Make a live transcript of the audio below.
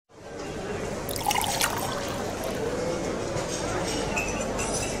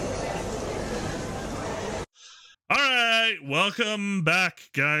welcome back,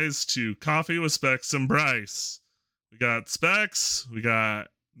 guys, to Coffee with Specs and Bryce. We got Specs, we got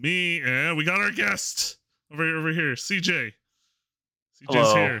me, and we got our guest over here, CJ. CJ's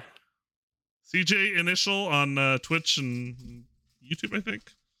Hello. here. CJ Initial on Twitch and YouTube, I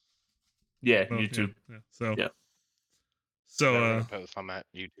think. Yeah, YouTube. Yeah. So yeah. So Never gonna post on that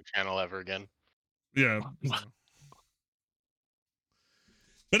YouTube channel ever again. Yeah.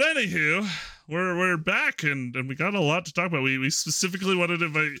 But anywho, we're back and we got a lot to talk about. We specifically wanted to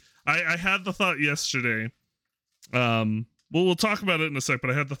invite. I had the thought yesterday. We'll talk about it in a sec, but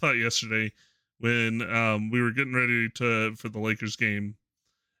I had the thought yesterday when we were getting ready for the Lakers game,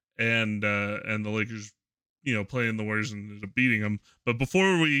 and the Lakers, playing the Warriors and ended up beating them. But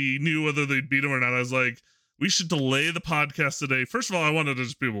before we knew whether they'd beat them or not, I was like, we should delay the podcast today. First of all, I wanted to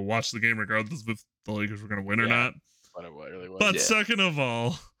just be able to watch the game regardless if the Lakers were going to win or not. But second of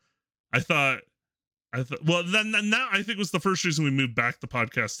all, I thought, well, then now I think it was the first reason we moved back the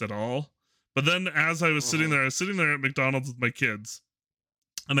podcast at all. But then as I was sitting there at McDonald's with my kids,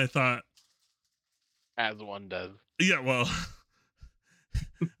 and I thought, as one does. Yeah, well,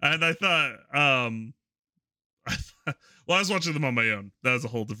 and I thought, well, I was watching them on my own. That was a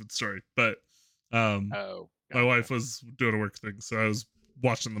whole different story. But my wife was doing a work thing, so I was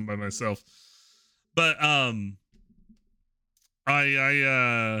watching them by myself. But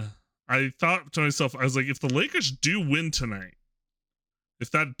I thought to myself, I was like, if the Lakers do win tonight, if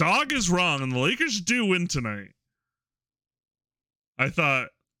that dog is wrong and the Lakers do win tonight, I thought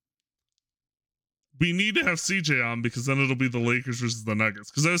we need to have CJ on because then it'll be the Lakers versus the Nuggets.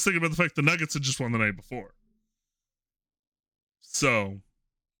 Because I was thinking about the fact the Nuggets had just won the night before. So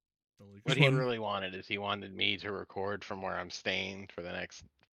what he really wanted is he wanted me to record from where I'm staying for the next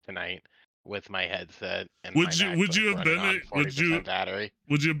tonight with my headset and would you have been at would you have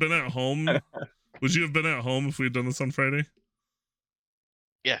been at home? Would you have been at home if we had done this on Friday?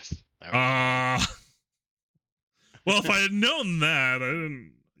 Yes. Well, if I had known that,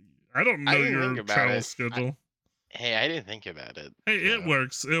 I don't know your travel schedule. I didn't think about it. Hey, it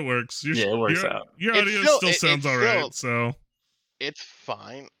works. It works. It works out. Your audio still sounds all right, so it's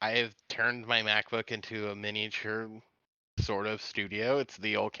fine. I have turned my MacBook into a miniature sort of studio. It's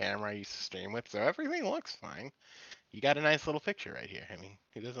the old camera I used to stream with, so everything looks fine. You got a nice little picture right here. I mean,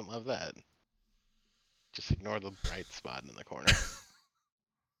 who doesn't love that? Just ignore the bright spot in the corner.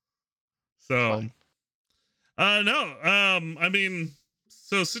 So, I mean,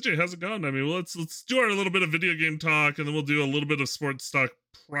 so CJ, how's it going? I mean, well, let's do our little bit of video game talk, and then we'll do a little bit of sports talk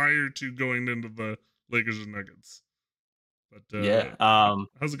prior to going into the Lakers and Nuggets. But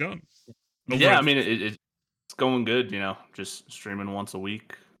how's it going? I mean, it's going good. Just streaming once a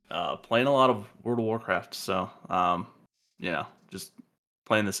week, playing a lot of World of Warcraft. So, just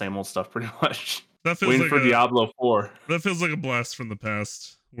playing the same old stuff pretty much. That feels waiting like for Diablo 4. That feels like a blast from the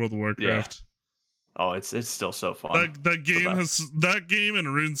past. World of Warcraft. Yeah. Oh, it's still so fun. That game and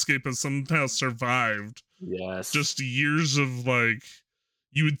RuneScape has somehow survived. Yes. Just years of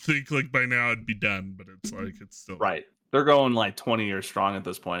you would think by now it'd be done, but it's still right. They're going 20 years strong at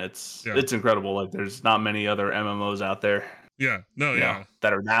this point. It's incredible. There's not many other MMOs out there. Yeah. No. Yeah.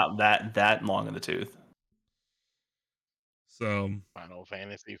 That are that long in the tooth. So Final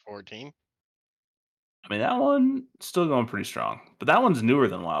Fantasy 14. I mean, that one still going pretty strong, but that one's newer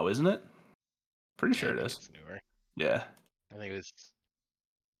than WoW, isn't it? Pretty sure it is. It's newer. Yeah. I think it was.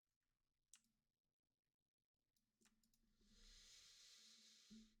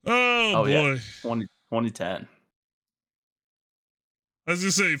 Oh boy. Yeah. 2010. I was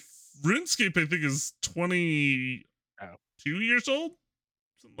gonna say RuneScape, I think, is 22 years old,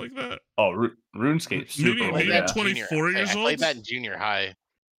 something like that. Oh, RuneScape, super maybe old, 24 years old. I played that in junior high,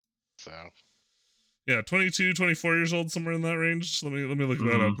 so yeah, 22, 24 years old, somewhere in that range. Let me look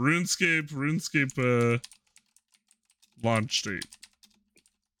that up. RuneScape, launch date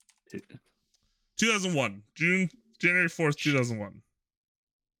 2001, January 4th, 2001.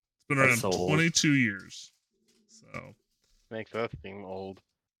 It's been around 22 years. So. Makes us seem old.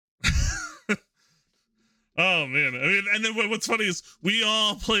 Oh man, I mean, and then what's funny is we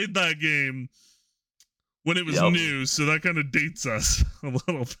all played that game when it was new, so that kind of dates us a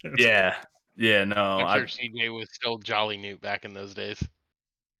little bit. Yeah, no. I'm sure CJ was still Jolly Newt back in those days.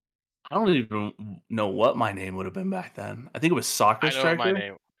 I don't even know what my name would have been back then. I think it was Soccer Striker. My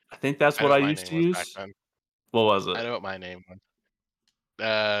name. I think that's what I used to use. What was it? I know what my name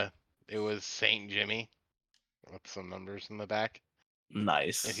was. It was Saint Jimmy. With some numbers in the back.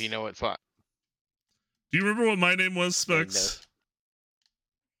 Nice. If you know what spot. Do you remember what my name was, Specs?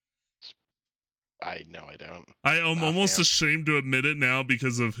 I don't. I am almost ashamed to admit it now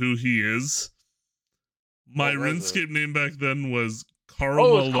because of who he is. My What was it? RuneScape name back then was Carl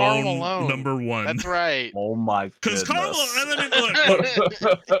Oh, it's Karl Malone Malone. number 1. That's right. Oh my Because Carl, goodness. and I mean,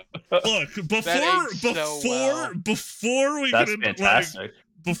 look, That aged so well. before we That's get into fantastic.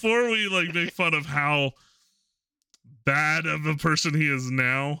 before we make fun of how bad of a person he is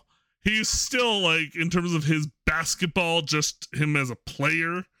now, he's still in terms of his basketball, just him as a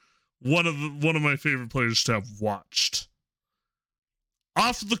player, one of my favorite players to have watched.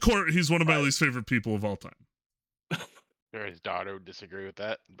 Off the court, he's one of my least favorite people of all time. Sure, his daughter would disagree with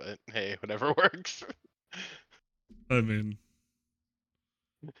that, but hey, whatever works. I mean,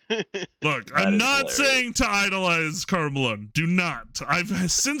 look, That I'm is not hilarious. saying to idolize Karl Malone. Do not. I've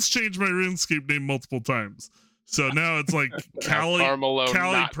since changed my RuneScape name multiple times. So now it's like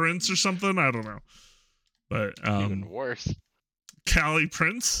Callie Prince or something. I don't know. But even worse. Callie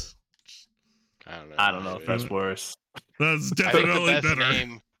Prince? I don't know if that's worse. That's I think the definitely best better.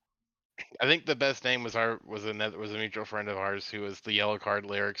 name. I think the best name was a mutual friend of ours who was the yellow card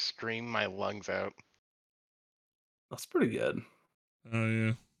lyric "Scream my lungs out." That's pretty good. Oh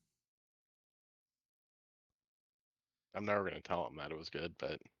yeah. I'm never gonna tell him that it was good,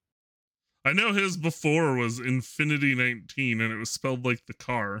 but I know his before was Infinity 19 and it was spelled like the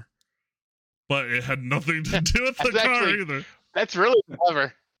car. But it had nothing to do with the car either. That's really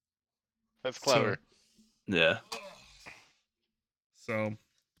clever. That's clever. Yeah. So,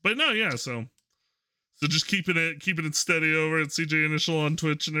 but no, yeah, so just keeping it steady over at CJ Initial on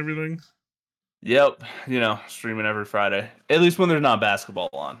Twitch and everything. Yep, streaming every Friday. At least when there's not basketball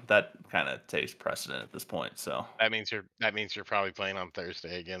on. That kind of takes precedent at this point. So that means you're probably playing on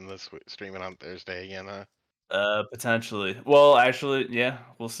Thursday again this week, streaming on Thursday again, huh? Potentially. Well, actually, yeah,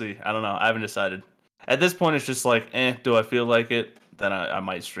 we'll see. I don't know. I haven't decided. At this point, it's just like, do I feel like it? Then I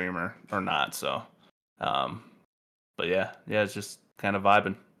might stream or not. So, but yeah, it's just kind of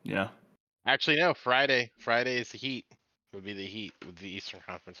vibing, Actually, no. Friday is the Heat. Would be the Heat with the Eastern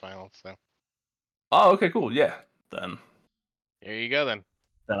Conference Finals. So. Oh, okay, cool. Yeah, then. There you go. Then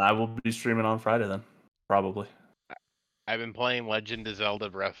I will be streaming on Friday. Then, probably. I've been playing Legend of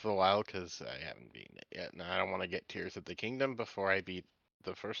Zelda Breath of the Wild because I haven't beaten it yet, and I don't want to get Tears of the Kingdom before I beat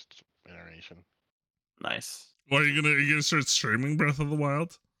the first iteration. Nice. Well, are you gonna start streaming Breath of the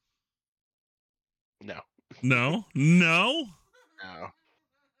Wild? No. No. No.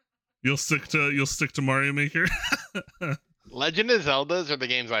 You'll stick to Mario Maker. Legend of Zeldas are the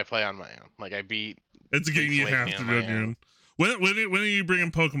games I play on my own. Like I beat. It's a game you have to do on your own. When are you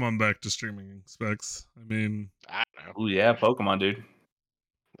bringing Pokemon back to streaming, Specs? I mean, I don't know. Oh yeah, Pokemon, dude.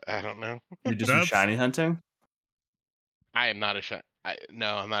 I don't know. You do some shiny hunting? I am not a shiny.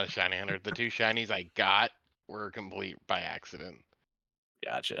 No, I'm not a shiny hunter. The 2 shinies I got were complete by accident.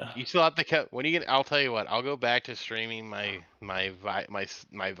 Gotcha. You still have to when you get. I'll tell you what. I'll go back to streaming my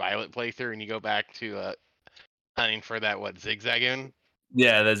Violet playthrough, and you go back to hunting for that Zigzagoon.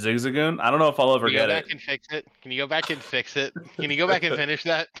 Yeah, that Zigzagoon. I don't know if I'll ever get it. Can you go back and fix it? Can you go back and fix it? Can you go back and finish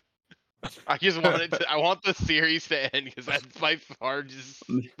that? I just want it to. I want the series to end because that's by far just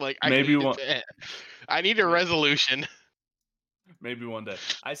like maybe one. I need a resolution. Maybe one day.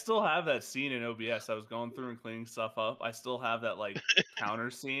 I still have that scene in OBS. I was going through and cleaning stuff up. I still have that counter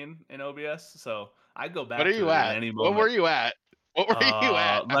scene in OBS. So I go back. What are you to it at? any moment. What were you at? What were you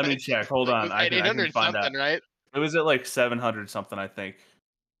at? Let me check. Hold on. I can find something, out. Right? It was at 700 something, I think.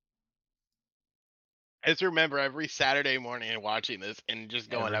 I just remember every Saturday morning and watching this and just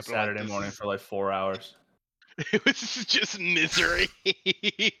going up Saturday morning for 4 hours. It was just misery.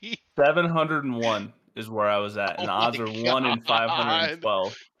 701 is where I was at, and the odds are 1 in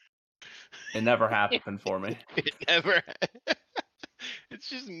 512. It never happened for me. It never. It's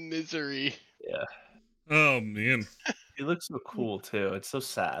just misery. Yeah. Oh man. He looks so cool too. It's so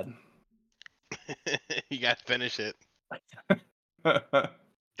sad. You gotta finish it. Gotta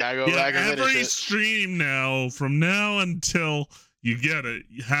go back and finish every it. stream now, from now until you get it,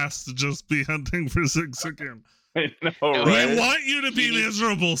 has to just be hunting for Zigzagoon. I know, right? We want you to be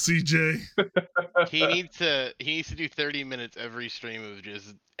miserable, CJ. He needs to do 30 minutes every stream of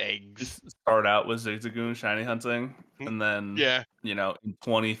just eggs. Just start out with Zigzagoon shiny hunting, and then in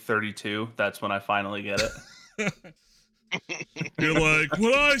 2032, that's when I finally get it. You're like,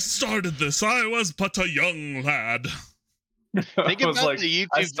 when I started this, I was but a young lad. Think about the YouTube.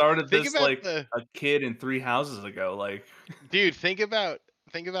 I started this a kid in 3 houses ago. Dude, think about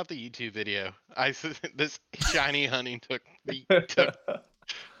the YouTube video. This shiny hunting took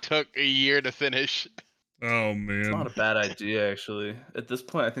a year to finish. Oh man, it's not a bad idea actually. At this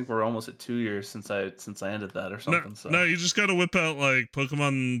point, I think we're almost at 2 years since I ended that or something. No, you just gotta whip out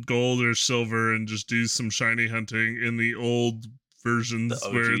Pokemon Gold or Silver and just do some shiny hunting in the old versions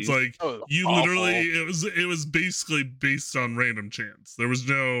where it's OGs. like Oh, you awful. literally it was basically based on random chance. There was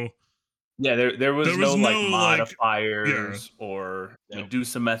no Yeah, there was no like yeah. modifiers or Nope.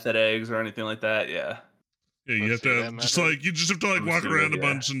 Medusa method eggs or anything like that. Yeah. Yeah, you The have to pseudo have, just method? like you just have to like From the walk pseudo, around a yeah.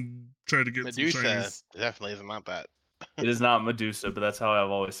 bunch and try to get Medusa some shinies. definitely is not that. It is not Medusa, but that's how I've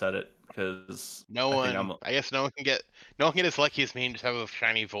always said it because I guess no one can get as lucky as me and just have a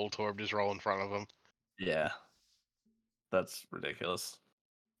shiny Voltorb just roll in front of him. yeah, that's ridiculous.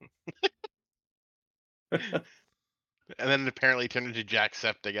 And then apparently turned into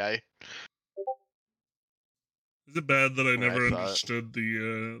Jacksepticeye. Is it bad that I When I never saw it. understood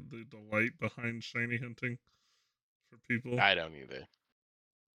the delight behind shiny hunting for people? I don't either.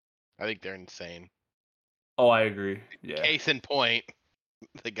 I think they're insane. Oh, I agree. Yeah, Case in point,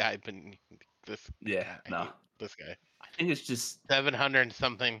 the guy been this. yeah, I no. hate this guy. I think it's just 700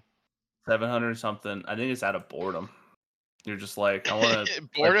 something. 700 something. I think it's out of boredom. You're just like, I want to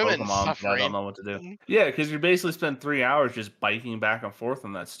play Boredom and Pokemon, but I suffering. don't know what to do. Yeah, because you basically spend 3 hours just biking back and forth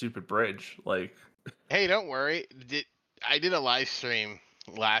on that stupid bridge. Like, Hey, don't worry. I did a live stream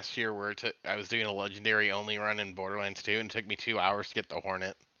last year where I was doing a legendary only run in Borderlands 2 and it took me 2 hours to get the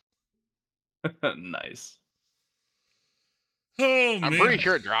Hornet. nice. Oh I'm man. pretty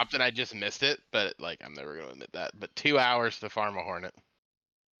sure it dropped and I just missed it, but like I'm never gonna admit that. But 2 hours to farm a Hornet.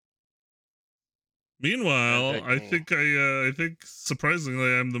 Meanwhile, That I took think I think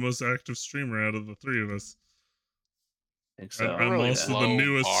surprisingly I'm the most active streamer out of the three of us. I think so. I'm really also the low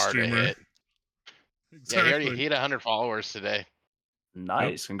newest bar to streamer. hit. Exactly. Yeah, he hit 100 followers today.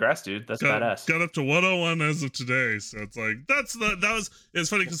 Nice. Congrats, dude. That's got, badass. Got up to 101 as of today, so it's like it's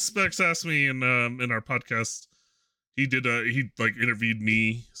funny because Specs asked me in our podcast. He like interviewed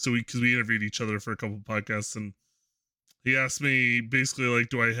me, so because we interviewed each other for a couple podcasts, and he asked me basically like,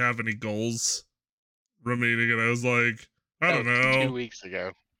 do I have any goals remaining? And I was like, I don't know. 2 weeks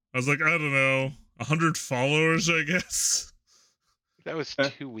ago. I was like, I don't know, 100 followers, I guess. That was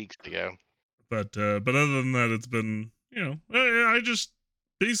 2 weeks ago. But other than that, it's been, you know, I just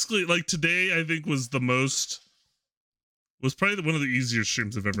basically like today. I think was probably one of the easier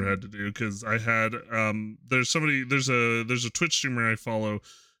streams I've ever had to do because I had there's a Twitch streamer I follow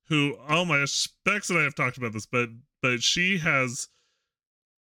who, oh my Specs and I have talked about this, but she has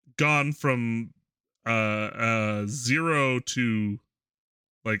gone from 0 to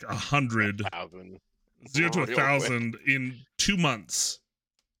like 100, 0 to 1,000 in 2 months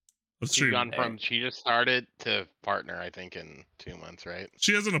of She's gone streaming. she just started to partner, I think, in 2 months, right?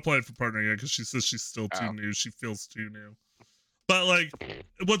 She hasn't applied for partner yet because she says she's still too new. She feels too new. But like,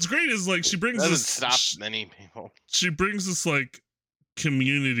 what's great is like she brings Doesn't this. stop many people. She brings this like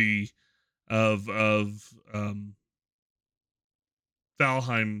community of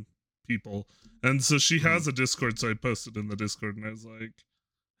Valheim people, and so she has a Discord. So I posted in the Discord, and I was like,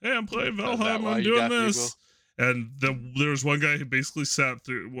 "Hey, I'm playing Valheim. I'm doing this." People? And there was one guy who basically sat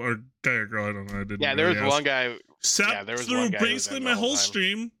through, or guy or girl, I don't know. I didn't. Yeah, there was one guy. Sat through basically my whole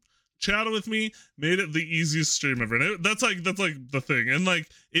stream, chatted with me, made it the easiest stream ever. And that's like the thing, and like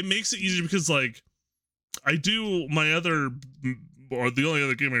it makes it easier because like I do my other, or the only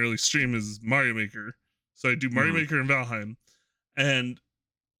other game I really stream is Mario Maker. So I do Mario Maker and Valheim, and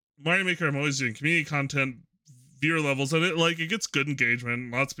Mario Maker I'm always doing community content, viewer levels, and it gets good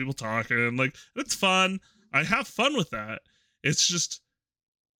engagement, lots of people talking, like it's fun. I have fun with that. It's just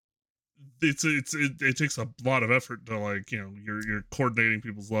it takes a lot of effort to like, you know, you're coordinating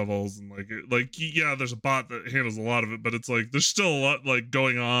people's levels and yeah, there's a bot that handles a lot of it, but it's like there's still a lot like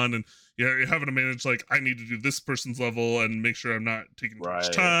going on, and you're having to manage like I need to do this person's level and make sure I'm not taking too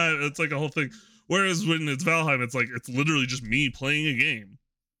much time. It's like a whole thing. Whereas when it's Valheim, it's like it's literally just me playing a game.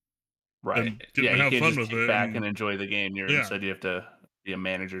 Right. Yeah, you have can't fun just with kick it back and enjoy the game. Instead you have to be a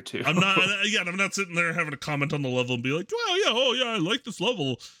manager too. I'm not sitting there having to comment on the level and be like, wow, yeah, oh yeah, I like this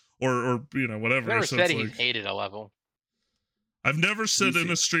level, or you know, whatever. Never so said he hated a level. I've never said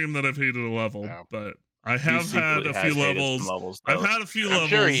in a stream that I've hated a level, but I have had a few levels. I've had a few levels. I'm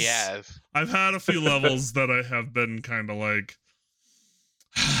sure he has. I've had a few levels that I have been kind of like,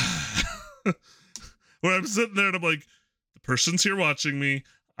 where I'm sitting there and I'm like, the person's here watching me.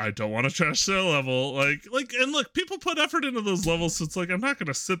 I don't want to trash their level. Like, and look, people put effort into those levels, so it's like I'm not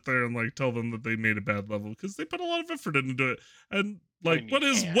gonna sit there and like tell them that they made a bad level because they put a lot of effort into it. And like, what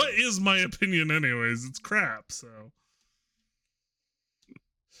is my opinion anyways? It's crap. So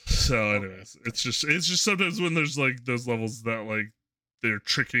anyways, it's just sometimes when there's like those levels that like they're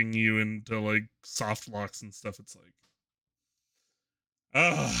tricking you into like soft locks and stuff, it's like,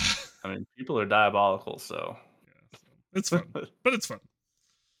 I mean, people are diabolical, so yeah, so it's fun, but it's fun.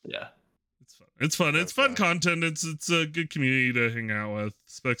 Yeah, It's fun. It's fun. It's fun But, content. It's a good community to hang out with.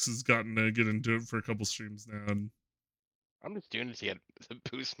 Specs has gotten to get into it for a couple streams now, and I'm just doing it to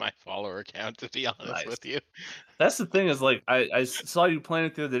boost my follower count, to be honest Nice. with you. That's the thing is like I saw you playing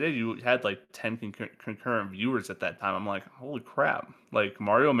it the other day. You had like 10 concurrent viewers at that time. I'm like, holy crap! Like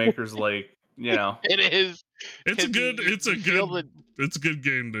Mario Maker's like It is. it's a 'cause good. you, It's a you feel good. the It's a good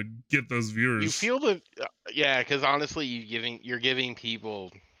game to get those viewers. you feel the yeah, because honestly, you're giving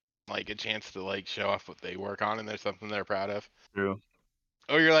people like a chance to like show off what they work on, and there's something they're proud of. true.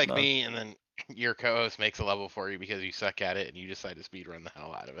 Or you're like No. me, and then your co-host makes a level for you because you suck at it, and you decide to speedrun the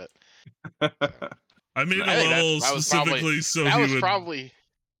hell out of it. I made I a think level that was probably specifically so that he was would. probably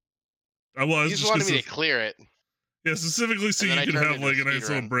I was you just just wanted gonna me to clear it, yeah, specifically so and then you I could turned have into a like a nice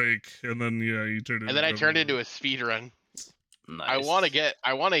little speedrun. break, and then yeah, you turned it. and then I turned into a speedrun. Nice. I want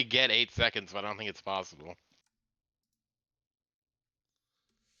to get 8 seconds, but I don't think it's possible.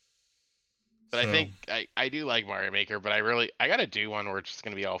 But So, I think I do like Mario Maker, but I gotta do one where it's just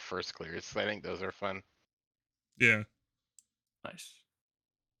gonna be all first clears. I think those are fun. yeah. Nice.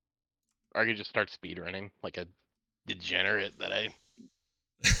 Or I could just start speedrunning like a degenerate that I.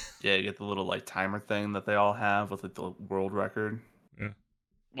 Yeah, you get the little like timer thing that they all have with like the world record.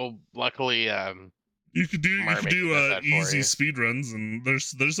 Well, luckily, You could do Mario Maker does that for easy you. speed runs, and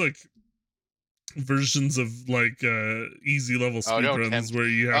there's like versions of like easy level speed don't runs tempt- where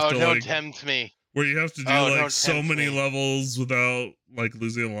you have to don't like tempt me. where you have to do Oh, like don't so tempt many me. levels without like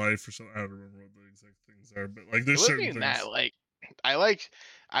losing a life or something. I don't remember what the exact things are, but like It there's wasn't certain even things. that. Like,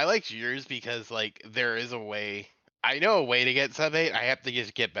 I liked yours because like there is a way. I know a way to get sub 8. I have to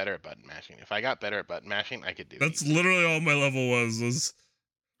just get better at button mashing. If I got better at button mashing, I could do. That's easy. literally all my level was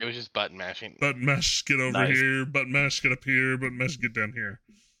It was just button mashing. button mash get over Nice. here, button mash get up here, button mash get down here.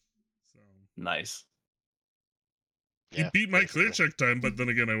 So Nice. he Yeah, beat my clear basically. check time, but then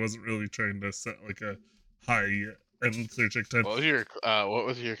again, I wasn't really trying to set like a high end clear check time. What was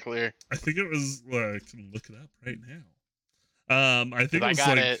your clear? I think it was. I can look it up right now. I think it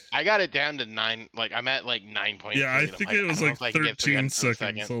was I got it down to 9. Like I'm at like 9.3. yeah, I think it was like 13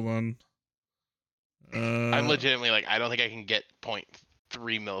 seconds. Hold on. I'm legitimately like I don't think I can get 0.3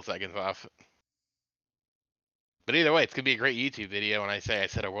 milliseconds off. But either way, it's gonna be a great YouTube video when I say I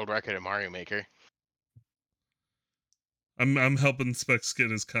set a world record at Mario Maker. I'm helping Specs get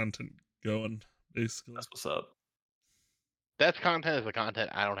his content going, basically. That's what's up. That's content is the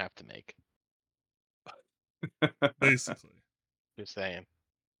content I don't have to make. Basically. Just saying.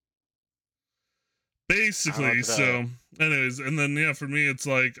 Basically, so anyways, and then yeah, for me it's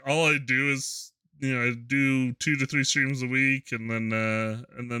like all I do is I do 2 to 3 streams a week, and then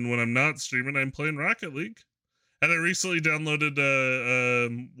when I'm not streaming, I'm playing Rocket League. And I recently downloaded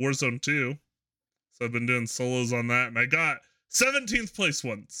Warzone 2. So I've been doing solos on that, and I got 17th place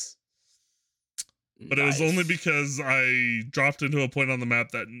once. But it was only because I dropped into a point on the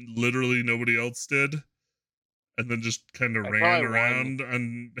map that literally nobody else did. And then just kind of ran around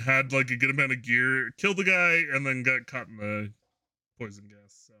and had like a good amount of gear, killed the guy, and then got caught in the poison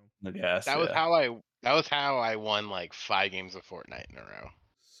gas. So the gas. That was how I won like 5 games of Fortnite in a row.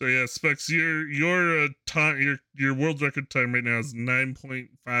 So yeah, Specs, your time, your world record time right now is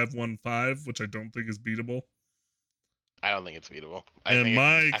 9.515, which I don't think is beatable. I don't think it's beatable.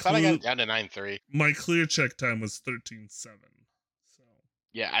 I thought I got it down to 9.3. My clear check time was 13.7. So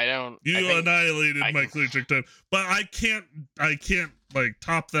yeah, I don't. You annihilated my clear check time, but I can't like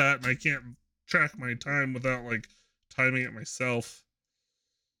top that, and I can't track my time without like timing it myself.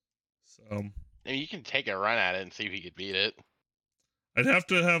 So I mean, you can take a run at it and see if you could beat it. I'd have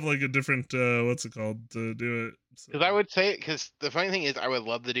to have like a different what's it called to do it. Because I would say, because the funny thing is, I would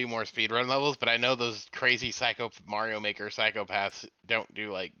love to do more speedrun levels, but I know those crazy Mario Maker psychopaths don't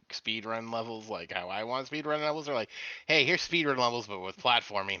do like speedrun levels like how I want speedrun levels. They're like, hey, here's speedrun levels, but with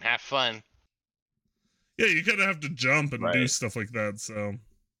platforming, have fun. Yeah, you kind of have to jump and do stuff like that. So,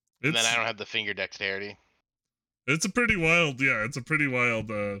 and then I don't have the finger dexterity. It's a pretty wild, thing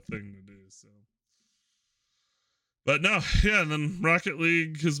to do. So. But no, yeah, and then Rocket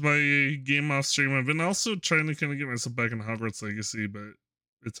League is my game off stream. I've been also trying to kind of get myself back into Hogwarts Legacy, but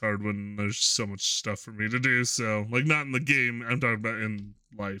it's hard when there's so much stuff for me to do. So, like, not in the game, I'm talking about in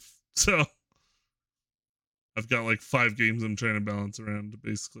life. So, I've got like 5 games I'm trying to balance around,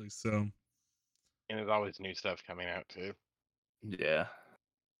 basically. So, and there's always new stuff coming out too. Yeah,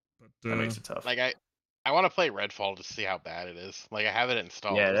 but that makes it tough. Like I want to play Redfall to see how bad it is. Like I have it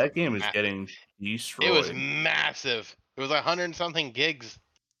installed. Yeah, that game is getting destroyed. It was massive. It was 100 and something gigs.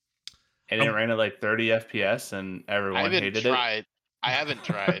 And it ran at like 30 FPS, and everyone hated it. I haven't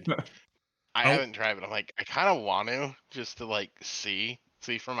tried. I haven't tried, but I'm like, I kind of want to just to like see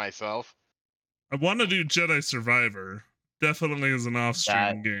for myself. I want to do Jedi Survivor. Definitely as an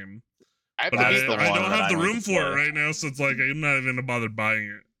off-stream game. I have But to I beat the don't one. have the I need room to for it play. right now, so it's like I'm not even gonna bother buying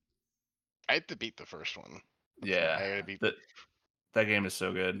it. I have to beat the first one. I Yeah, gotta beat. that game is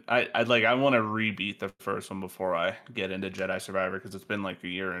so good. I want to rebeat the first one before I get into Jedi Survivor because it's been like a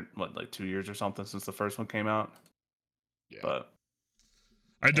year and like 2 years or something since the first one came out. Yeah. But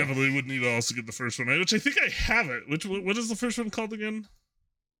I definitely would need to also get the first one, which I think I have it. What is the first one called again?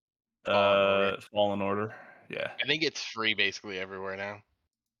 Fallen Order. Yeah, I think it's free basically everywhere now.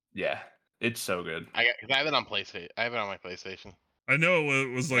 yeah, it's so good. I have it on PlayStation. I have it on my PlayStation. I know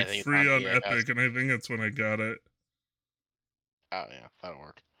it was And I like think it's free on EA Pass. Epic, and I think that's when I got it. Oh yeah, that'll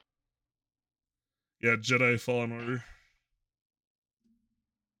work. Yeah, Jedi Fallen Order.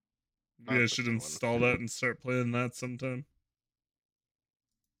 Maybe I That's a should good one. install that and start playing that sometime.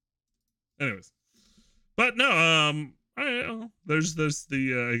 Anyways, but no, there's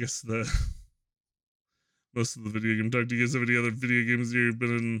the I guess the most of the video game talk. Do you guys have any other video games you've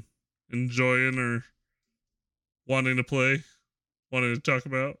been enjoying or wanting to play, wanting to talk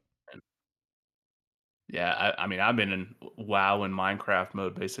about? Yeah, I mean, I've been in WoW and Minecraft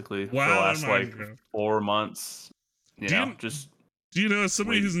mode basically for the WoW and last like Minecraft. 4 months. You Do know, you- just Do you know, as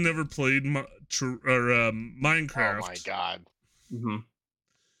somebody Wait. who's never played Minecraft? Oh my god. mhm.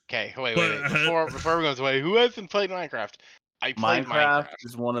 Okay, wait. But- Before we go away, who hasn't played Minecraft? I played Minecraft. Minecraft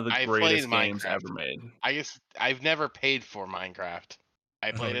is one of the I greatest played games Minecraft. ever made. I've never paid for Minecraft.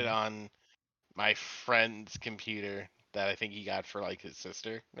 I played Oh. it on my friend's computer that I think he got for like his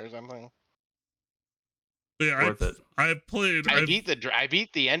sister or something. Yeah, Worth it. I played. I beat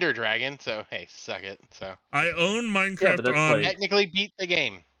the Ender Dragon, so hey, suck it. So I own Yeah, Minecraft but that's on. like- technically beat the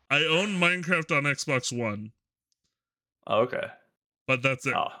game. I own Minecraft on Xbox One, Oh, okay. but that's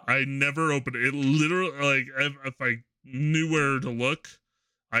it. Oh. I never opened it. It literally, like, if I knew where to look,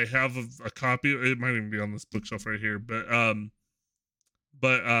 I have a copy. It might even be on this bookshelf right here, but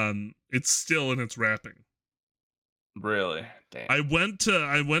it's still in its wrapping. Really? Damn. I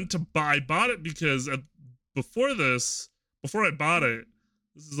bought it because before I bought it,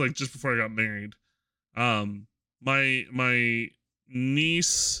 this is like just before I got married. My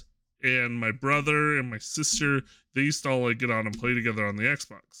niece and my brother and my sister, they used to all like get on and play together on the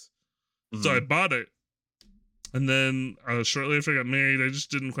Xbox. So I bought it. And then shortly after I got married, I just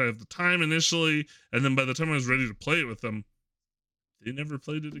didn't quite have the time initially. And then by the time I was ready to play it with them, they never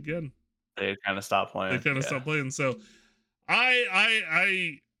played it again. They kind of stopped playing. They kind of stopped playing. So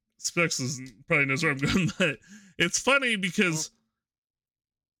I Specs probably knows where I'm going, but it's funny because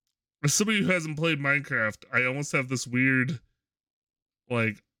as somebody who hasn't played Minecraft, I almost have this weird,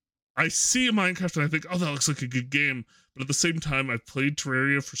 like, I see Minecraft and I think, oh, that looks like a good game. But at the same time, I've played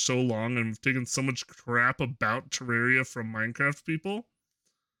Terraria for so long and I've taken so much crap about Terraria from Minecraft people.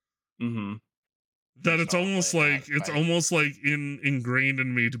 Mm-hmm. That it's almost like ingrained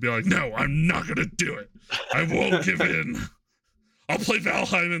in me to be like, no, I'm not gonna do it. I won't give in. I'll play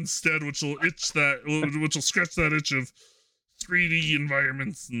Valheim instead, which will scratch that itch of 3D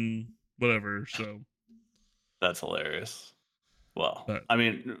environments and whatever. So That's hilarious. Well, But- I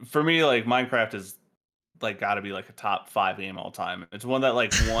mean, for me, like Minecraft is like got to be like a top 5 game all time. It's one that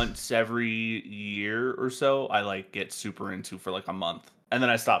like once every year or so I like get super into for like a month, and then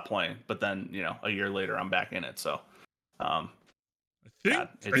I stop playing. But then a year later I'm back in it. So, I God,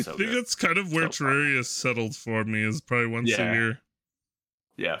 think it's so good. it's kind of where So fun. Terraria settled for me, is probably once a Yeah. year.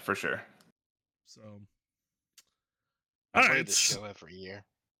 Yeah, for sure. So I all played right, the show every year.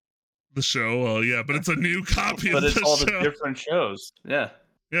 the show. Well, yeah, but it's a new copy But of it's the all show. the different shows. Yeah.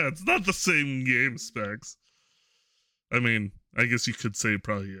 Yeah, it's not the same game specs. I mean, I guess you could say it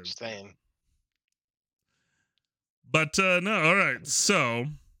probably is. Just saying. But no, all right. So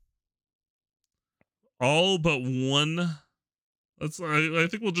all but one. I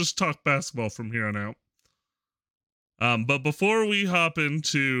think we'll just talk basketball from here on out. But before we hop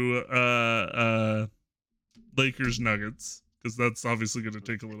into Lakers Nuggets, because that's obviously going to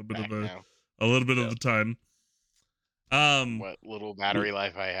take a little bit Back of now. the time. What little battery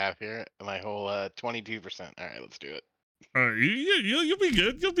life I have here? My whole 22%. All right, let's do it. All right, you'll be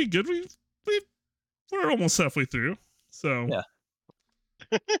good. You'll be good. We're almost halfway through. So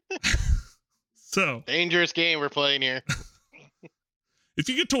Yeah. So Dangerous game we're playing here. if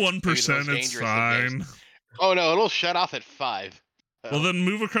you get to 1%, it's dangerous of fine. Oh no, it'll shut off at 5. Well, then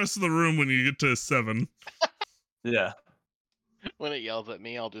move across to the room when you get to 7. Yeah. When it yells at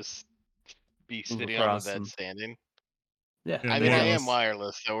me, I'll just be Move sitting on the across bed and- standing. Yeah. Yeah, I mean, more or I am less.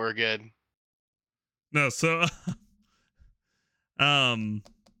 wireless, so we're good. No, so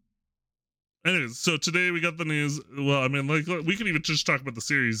anyways, so today we got the news. Well, I mean, like, we can even just talk about the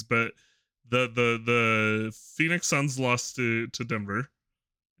series, but the Phoenix Suns lost to Denver,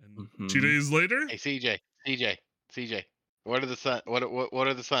 and 2 days later, Hey, CJ. What are the Sun? What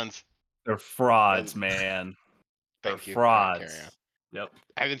are the Suns? They're frauds, man. They're Thank you. All right, carry on. frauds. Yep.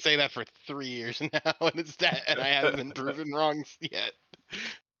 I've been saying that for 3 years now, and I haven't been proven wrong yet.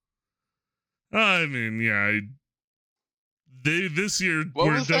 I mean, yeah, they this year What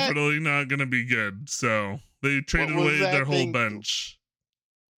were was that? definitely not going to be good. So they traded was away that their whole thing? bench.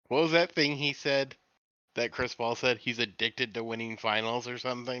 What was that thing he said? That Chris Paul said he's addicted to winning finals or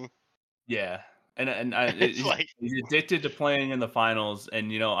something. Yeah. And It's he's, like he's addicted to playing in the finals, and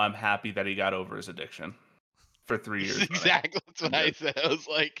I'm happy that he got over his addiction for 3 years. exactly that's what I Good. said. I was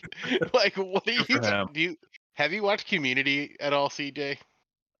like, what do Good you for him. have you watched Community at all, CJ?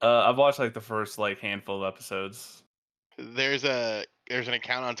 I've watched like the first handful of episodes. There's an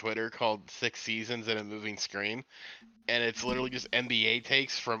account on Twitter called 6 Seasons in a Moving Screen, and it's literally just NBA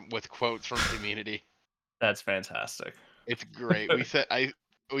takes with quotes from Community. That's fantastic. It's great.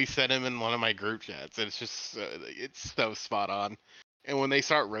 We set him in one of my group chats, and it's just it's so spot on. And when they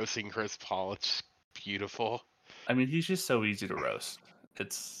start roasting Chris Paul, it's beautiful. I mean, he's just so easy to roast.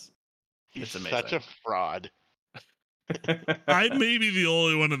 He's It's such amazing. a fraud. I may be the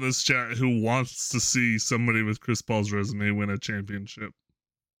only one in this chat who wants to see somebody with Chris Paul's resume win a championship.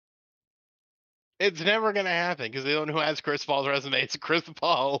 It's never gonna happen because the one who has Chris Paul's resume is Chris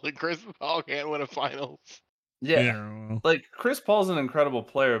Paul, and Chris Paul can't win a finals. Yeah. Well, Like Chris Paul's an incredible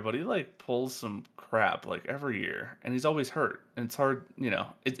player, but he pulls some crap every year, and he's always hurt. And it's hard,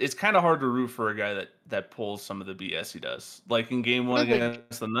 it's kind of hard to root for a guy that pulls some of the BS he does. Like in game one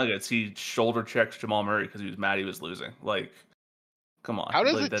against the Nuggets, he shoulder checks Jamal Murray because he was mad he was losing. Like, come on. How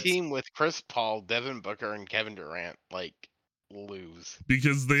does like, a team with Chris Paul, Devin Booker, and Kevin Durant lose?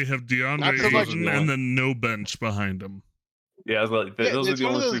 because they have DeAndre Not so much- Ayton and then no bench behind him. Yeah, I was like, Yeah, those are it's the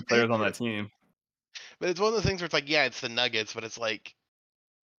one of only those three players things on where- that team. But it's one of those things where it's like, yeah, it's the Nuggets, but it's like,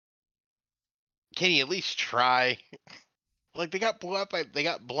 can you at least try? Like they got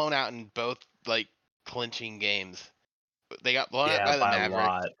blown out in both clinching games. They got blown out by the by a Mavericks,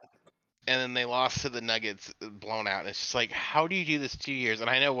 lot. and then they lost to the Nuggets, blown out. And it's just like, how do you do this 2 years? And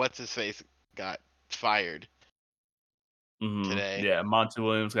I know what's his face got fired today. Yeah, Monty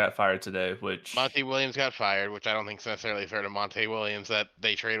Williams got fired today, which Monty Williams got fired, which I don't think is necessarily fair to Monty Williams that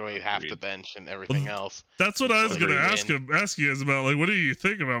they trade away half the Agreed. bench and everything else. That's what I was Agreed. going to ask you guys about. Like, what do you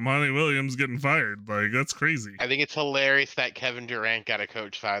think about Monty Williams getting fired? Like, that's crazy. I think it's hilarious that Kevin Durant got a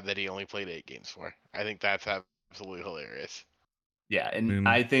coach 5 that he only played 8 games for. I think that's absolutely hilarious. Yeah, and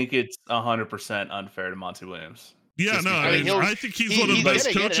I think it's 100% unfair to Monty Williams. Yeah, Just no, because- I think he's one of the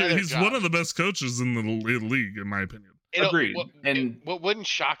best coaches. He's job. one of the best coaches in the league, in my opinion. Agreed. What wouldn't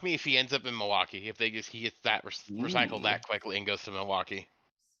shock me if he ends up in Milwaukee, if he gets that recycled that quickly and goes to Milwaukee.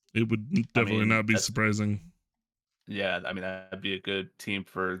 It would definitely not be surprising. Yeah, I mean that'd be a good team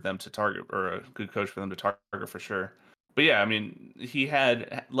for them to target, or a good coach for them to target for sure. But yeah, I mean he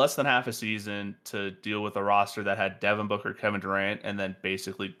had less than half a season to deal with a roster that had Devin Booker, Kevin Durant, and then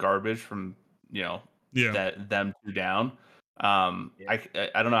basically garbage from them two down. I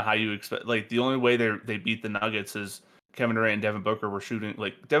don't know how you expect. Like the only way they beat the Nuggets is Kevin Durant and Devin Booker were shooting.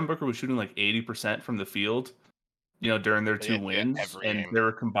 Like Devin Booker was shooting 80% from the field, during their 2 wins, and they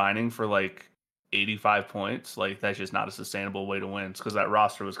were combining for 85 points. Like that's just not a sustainable way to win. It's because that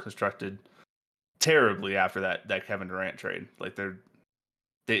roster was constructed terribly after that Kevin Durant trade. Like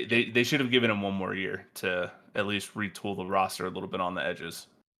they should have given him one more year to at least retool the roster a little bit on the edges.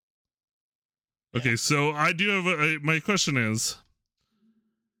 Okay, so I do have my question is,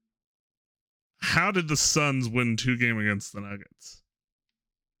 how did the Suns win 2 games against the Nuggets?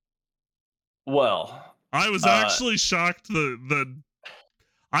 Well, I was actually shocked that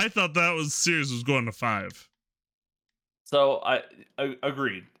I thought that series was going to 5. So I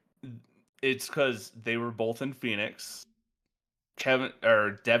agreed. It's because they were both in Phoenix.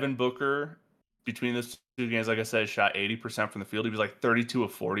 Devin Booker, between those 2 games, like I said, shot 80% from the field. He was 32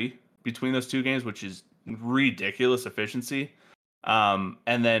 of 40 between those 2 games, which is ridiculous efficiency. And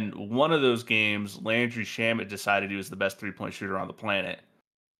then one of those games, Landry Shamet decided he was the best 3-point shooter on the planet.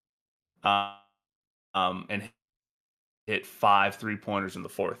 And hit 5 3-pointers in the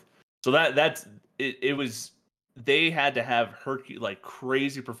fourth. So that's it. It was, they had to have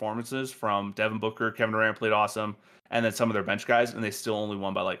crazy performances from Devin Booker. Kevin Durant played awesome, and then some of their bench guys, and they still only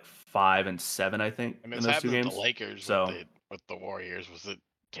won by 5 and 7, I think, and in those 2 games. The Lakers with the Warriors was it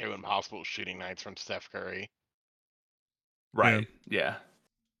 2 impossible shooting nights from Steph Curry. Right. Yeah.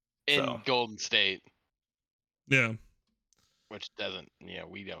 In Golden State. Yeah. Which doesn't,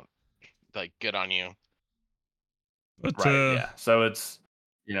 we don't good on you. But right. Yeah. So it's,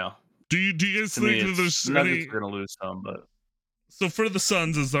 Do you guys To me, think that it's there's the Nuggets any? are going to lose some, but So for the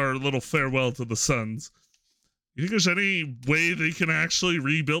Suns, as our little farewell to the Suns, you think there's any way they can actually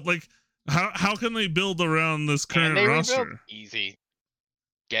rebuild? Like, how can they build around this Can current they rebuild? roster? Easy.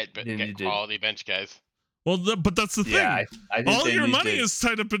 Get then you did. quality bench guys. Well, but that's the Yeah, thing. I think All they your need money to is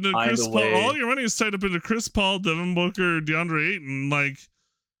tied up into find Chris a Paul. way. All your money is tied up into Chris Paul, Devin Booker, DeAndre Ayton. Like,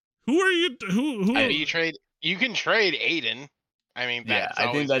 who are you? Who? Do you trade? You can trade Aiden. I mean, Yeah, that's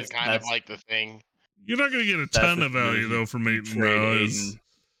I think always been kind of that's like the thing. You're not going to get a that's ton what of you do value is though from you Ayton. trade Though, Aiden,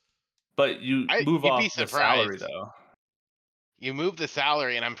 but you move You'd be off the salary surprised. though. You move the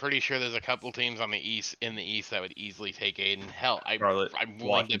salary, and I'm pretty sure there's a couple teams on the East that would easily take Aiden. Hell, Charlotte, I'm willing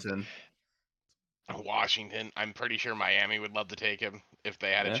Washington. to Washington. I'm pretty sure Miami would love to take him if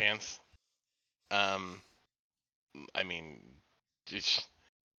they had a Yeah. chance. I mean, just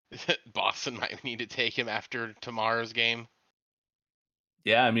Boston might need to take him after tomorrow's game.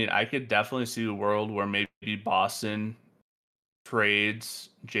 Yeah, I mean, I could definitely see a world where maybe Boston trades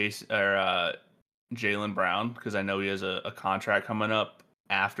Jason or Jaylen Brown because I know he has a contract coming up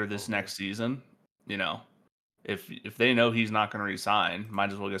after this next season. You know, if they know he's not going to resign,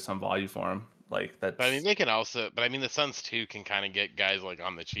 might as well get some value for him. Like that's. But I mean, they can also. But I mean, the Suns too can kind of get guys like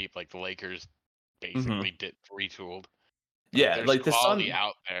on the cheap, like the Lakers basically did retooled. Yeah, There's like the quality Sun.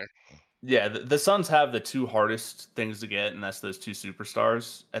 out there. Yeah, the Suns have the two hardest things to get, and that's those two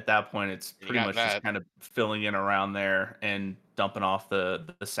superstars. At that point, it's You pretty got much just that. kind of filling in around there and dumping off the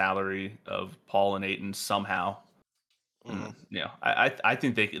salary of Paul and Aiton somehow. And, I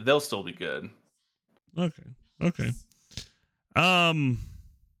think they'll still be good. Okay.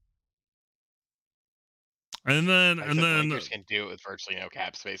 And then the Lakers can do it with virtually no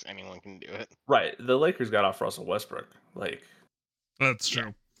cap space. Anyone can do it. Right. The Lakers got off Russell Westbrook. Like that's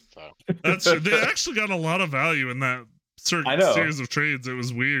true. So That's true. They actually got a lot of value in that I know. series of trades. It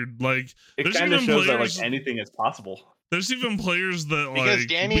was weird. Like it kind of shows that like anything is possible. There's even players that because like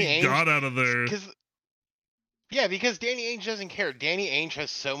Danny Ainge got out of there. Because Danny Ainge doesn't care. Danny Ainge has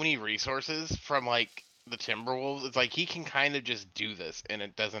so many resources from like the Timberwolves. It's like he can kind of just do this and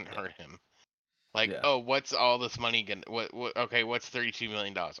it doesn't hurt him. Like, oh, what's all this money gonna? What? Okay, what's $32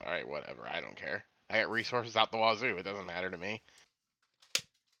 million? All right, whatever. I don't care. I got resources out the wazoo. It doesn't matter to me.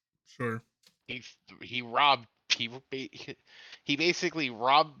 Sure. He robbed people. He basically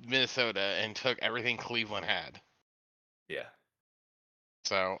robbed Minnesota and took everything Cleveland had. Yeah.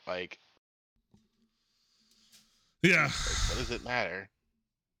 So like. Yeah. Like, what does it matter?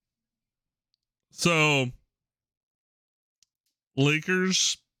 So,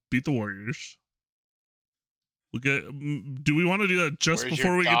 Lakers beat the Warriors. Do we want to do that just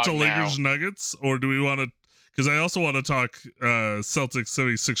before we get to Lakers Nuggets, or do we want to? Because I also want to talk Celtics,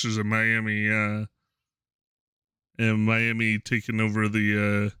 76ers, and Miami taking over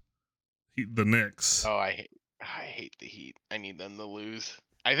the Knicks. Oh, I hate the Heat. I need them to lose.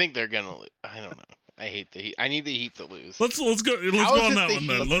 I think they're gonna lose. I don't know. I hate the Heat. I need the Heat to lose. Let's go on that one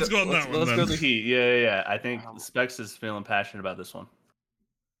then. Let's go on that one then. Let's go the Heat. Yeah. I think Specs is feeling passionate about this one.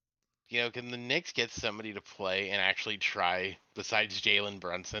 You know, can the Knicks get somebody to play and actually try besides Jalen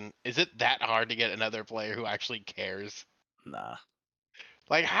Brunson? Is it that hard to get another player who actually cares? Nah.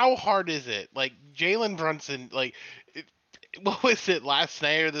 Like, how hard is it? Like, Jalen Brunson, like, what was it last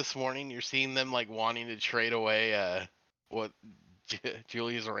night or this morning? You're seeing them, like, wanting to trade away,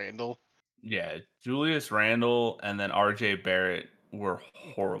 Julius Randle? Yeah, Julius Randle and then RJ Barrett were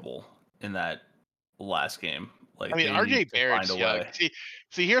horrible in that last game. Like, I mean, RJ Barrett's young. Way.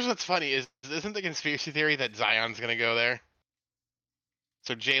 See, here's what's funny isn't the conspiracy theory that Zion's gonna go there?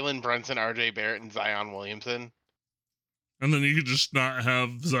 So Jalen Brunson, RJ Barrett, and Zion Williamson. And then you could just not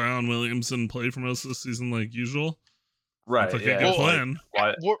have Zion Williamson play for most of the season like usual. Right. That's like a good plan.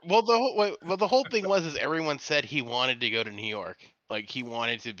 Well, the whole thing was everyone said he wanted to go to New York. Like he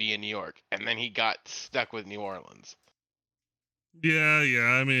wanted to be in New York, and then he got stuck with New Orleans.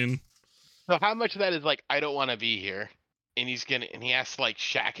 Yeah. I mean, so how much of that is like I don't want to be here, and he has to like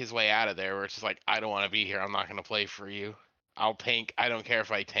shack his way out of there, where it's just like I don't want to be here. I'm not gonna play for you. I'll tank. I don't care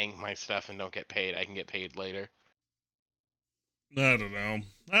if I tank my stuff and don't get paid. I can get paid later. I don't know.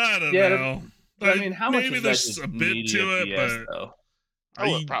 I mean, how much maybe is there's a bit to it, BS, but though?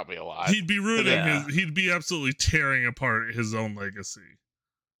 Probably a lot. He'd be ruining he'd be absolutely tearing apart his own legacy.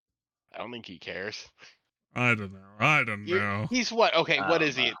 I don't think he cares. I don't know. He's what? Okay, what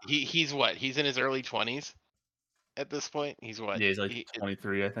is he? He's what? He's in his early 20s at this point. He's what? Yeah, he's like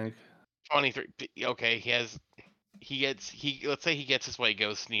 23, I think. 23. Okay, let's say he gets his way,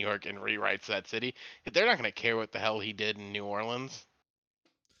 goes to New York and rewrites that city. They're not gonna care what the hell he did in New Orleans.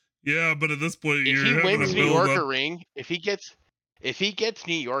 Yeah, but at this point, if he wins New York a ring, if he gets If he gets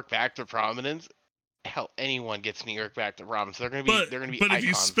New York back to prominence, hell, anyone gets New York back to prominence. They're gonna be but if you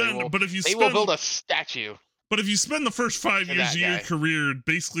icons. spend They will build a statue. But if you spend the first 5 to years that of your guy. career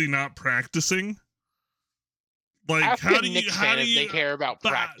basically not practicing, like Ask how a do you Knicks how fan do if you they care about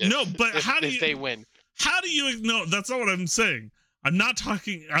practice? no, but if, how do if you they win? How do you no? That's not what I'm saying. I'm not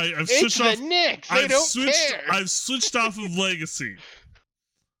talking. I've It's switched the off. Knicks. They don't care. I've switched off of legacy.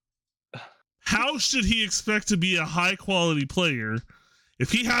 How should he expect to be a high quality player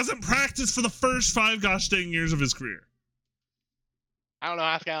if he hasn't practiced for the first 5 gosh dang years of his career? I don't know.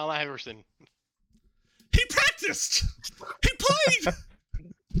 Ask Allen Iverson. He practiced. He played.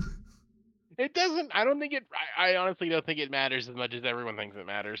 It doesn't. I don't think it. I honestly don't think it matters as much as everyone thinks it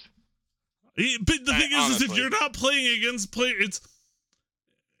matters. But the thing is if honestly. you're not playing against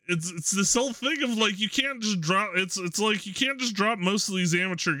it's this whole thing of like you can't just drop. It's like you can't just drop most of these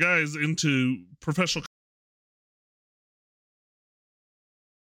amateur guys into professional.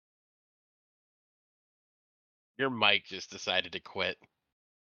 Your mic just decided to quit.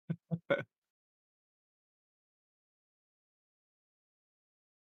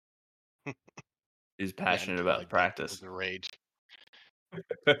 He's passionate about practice. The rage.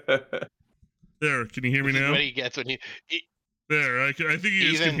 There, can you hear me This is now? what he gets when he There, I think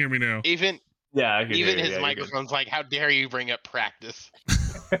you guys can hear me now. even Yeah, I can even hear you. his Yeah, microphone's like, "How dare you bring up practice?"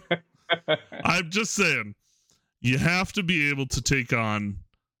 I'm just saying, you have to be able to take on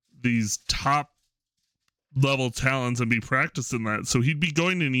these top level talents and be practicing that. So he'd be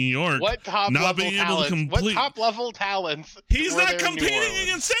going to New York. What top not level being able to talents? complete- What top level talents? He's were not there in New competing Orleans?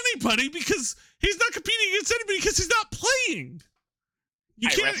 against anybody because he's not competing against anybody because he's not playing. You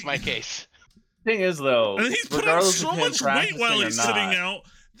I can't. rest my case. Thing is, though, And he's put on regardless so of him much weight practicing while or he's not, sitting out.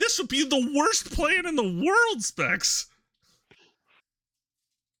 This would be the worst plan in the world, Specs.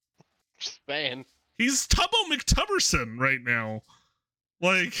 Just saying. He's Tubbo McTubberson right now.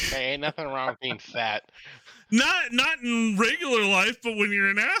 Like, Hey, ain't nothing wrong with being fat. not in regular life, but when you're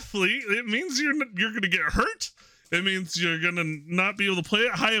an athlete, it means you're gonna get hurt. It means you're gonna not be able to play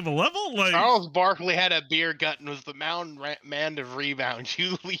at high of a level. Like Charles Barkley had a beer gut and was the man of rebound.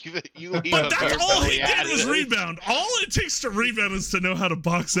 You leave it. You leave. but a that's beer all belly he did at was it. rebound. All it takes to rebound is to know how to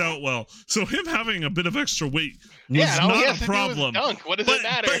box out well. So him having a bit of extra weight was Yeah, and all he has not a to do is problem. dunk. What does it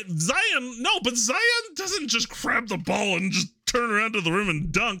matter? But Zion doesn't just grab the ball and just turn around to the rim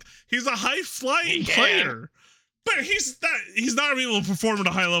and dunk. He's a high flying He can. player. But he's not able to perform at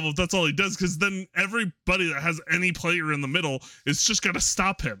a high level if that's all he does, because then everybody that has any player in the middle is just gonna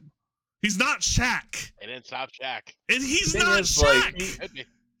stop him. He's not Shaq. They didn't stop Shaq. And he's Thing not is, Shaq. like, Could be.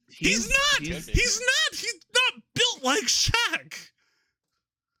 He's not built like Shaq.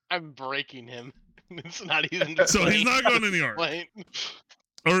 I'm breaking him. It's not even. So he's not going to New York. Wait,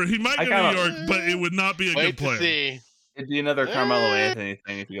 Or he might go to New York, but it would not be a wait good to player. see. it'd be another Carmelo Anthony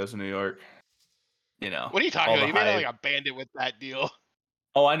thing if he goes to New York. You know. What are you talking all about? the You made hype. like a bandit with that deal.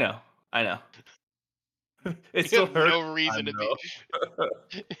 Oh, I know. It You still have hurt. no reason to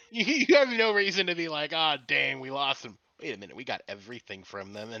be. You have no reason to be like, ah, oh, dang, we lost him. Wait a minute, we got everything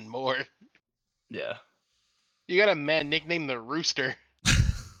from them and more. Yeah. You got a man nicknamed the Rooster.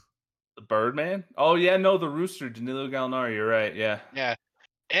 The Birdman? Oh, yeah, no, the Rooster, Danilo Gallinari. You're right. Yeah. Yeah,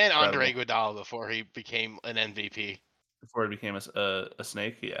 and Andre Incredible. Iguodala before he became an MVP. Before he became a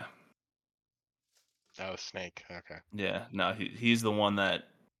snake. Yeah. Oh, Snake. Okay. Yeah. No, he's the one that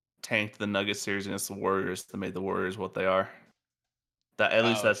tanked the Nuggets series against the Warriors that made the Warriors what they are. That at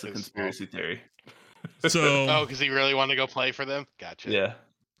least Oh, that's the his conspiracy theory. So Oh, because he really wanted to go play for them. Gotcha. Yeah.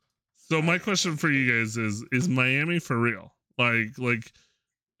 So my question for you guys is Miami for real? Like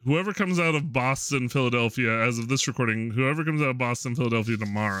whoever comes out of Boston, Philadelphia, as of this recording, whoever comes out of Boston, Philadelphia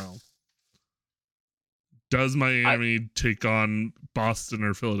tomorrow, does Miami take on Boston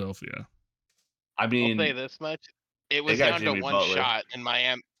or Philadelphia? I mean, I'll say this much: it was got down to Jimmy one Butler. shot,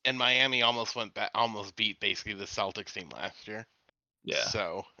 and Miami almost almost beat basically the Celtics team last year. yeah.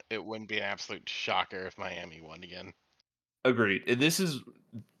 So it wouldn't be an absolute shocker if Miami won again. Agreed. This is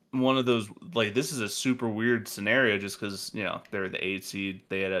one of those, like, this is a super weird scenario just because, you know, they're the 8th seed.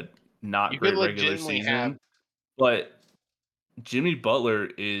 They had a not You great could regular legitimately season. have- But Jimmy Butler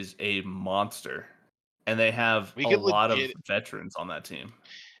is a monster. And they have We a could lot of legit- veterans on that team.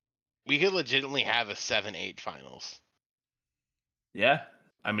 We could legitimately have a 7-8 finals. Yeah.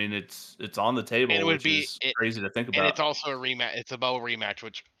 I mean, it's on the table, And it would which be- is crazy to think And about. it's also a rematch. It's a bubble rematch,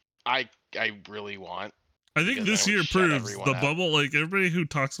 which I really want. I think Because this I would year shut proves everyone the up. bubble. Like everybody who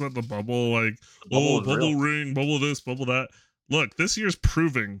talks about the bubble, like The bubble is bubble real. ring, bubble this, bubble that. Look, this year's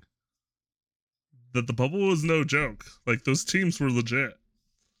proving that the bubble was no joke. Like those teams were legit.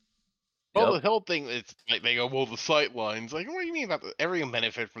 Well, Yep. the whole thing is like they go, well, the sight lines. Like, what do you mean about everyone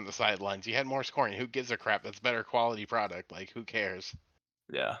benefit from the sidelines? You had more scoring. Who gives a crap? That's better quality product. Like, who cares?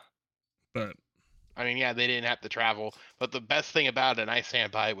 Yeah. But I mean, yeah, they didn't have to travel, but the best thing about it, and I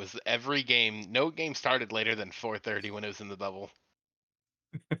stand by, was every game. No game started later than 4:30 when it was in the bubble.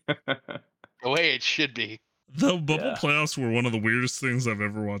 The way it should be. the bubble Yeah. playoffs were one of the weirdest things I've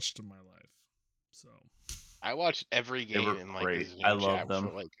ever watched in my life. So I watched every They were game in like the great. Zoom I love chat them.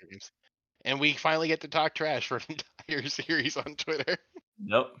 for like games, and we finally get to talk trash for an entire series on Twitter.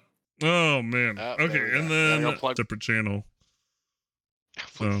 Yep. oh man. Oh, there Okay, we go. and Gotta go then plug. separate channel.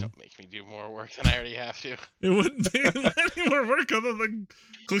 Please So don't make me do more work than I already have to. it wouldn't be any more work other than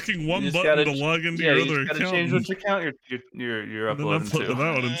clicking You one just button gotta, to log into yeah, your you other just gotta account change which account you're and then uploading upload to to.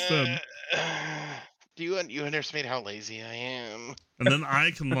 that one instead. Do you underestimate how lazy I am? And then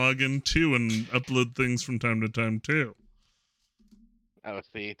I can log in too and upload things from time to time too. Oh,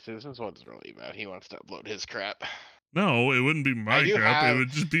 see, this is what it's really about. He wants to upload his crap. No, it wouldn't be my do crap. It have- would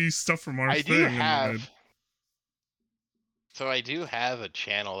just be stuff from our I thing. do And have. So I do have a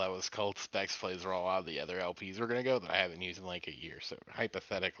channel that was called Specs Plays where a lot of the other LPs were gonna go that I haven't used in like a year. So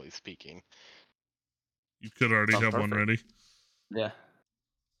hypothetically speaking, you could already Sounds have one perfect. ready. Yeah.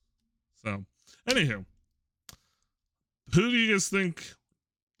 So, anywho, who do you guys think,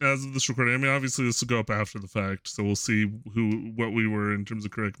 as of this recording? I mean, obviously this will go up after the fact, so we'll see what we were in terms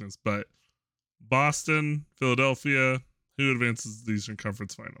of correctness. But Boston, Philadelphia, who advances the Eastern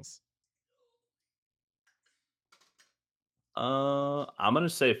Conference Finals? I'm gonna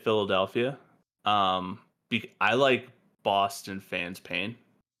say Philadelphia. I like Boston fans' pain.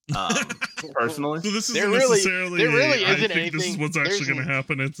 Personally. So this there isn't really necessarily I isn't think this is anything. what's actually going to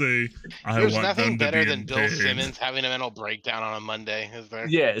happen. It's I There's want nothing them to better be than in Bill pain. Simmons having a mental breakdown on a Monday, is there?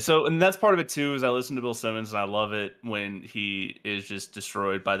 Yeah, so and that's part of it too. Is I listen to Bill Simmons and I love it when he is just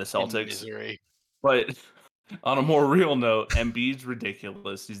destroyed by the In Celtics. misery. But on a more real note, Embiid's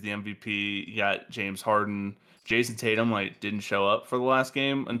ridiculous. He's the MVP. You got James Harden, Jason Tatum didn't show up for the last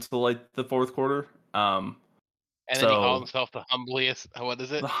game until like the fourth quarter. And then he called So himself the humbliest. What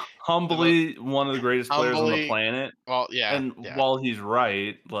is it? humbly one of the greatest players on the Humbly. planet. Well, yeah. And yeah. while he's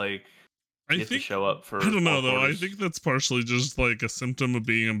right, I you have to think show up for I don't know four though. I quarters. think that's partially just like a symptom of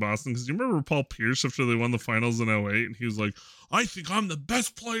being in Boston. Because you remember Paul Pierce after they won the finals in 08, and he was like, "I think I'm the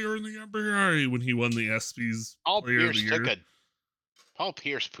best player in the NBA" when he won the ESPYS Paul Player of the Pierce Year. Paul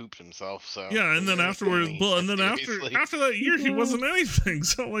Pierce pooped himself. So Yeah, and then afterwards, well, and then seriously. after that year, he wasn't anything.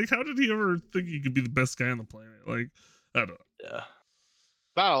 So like, how did he ever think he could be the best guy on the planet? Like, I don't know. Yeah.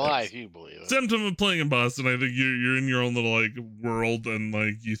 Not a lie Yes. if you believe it. Symptom of playing in Boston, I think you're in your own little like world, and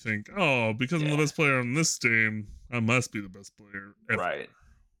like you think, oh, because I'm the Yeah. best player on this team, I must be the best player ever. Right.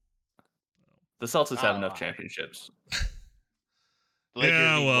 The Celtics have enough championships. Lakers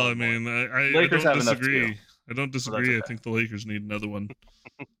Yeah, need well, I one more. mean, I Lakers don't have enough disagree. too. I don't disagree. okay. I think the Lakers need another one.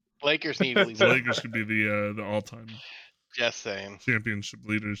 Lakers need at least The one Lakers more. could be the all-time Just saying. championship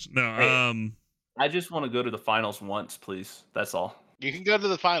leaders. No, Hey. I just want to go to the finals once, please. That's all. You can go to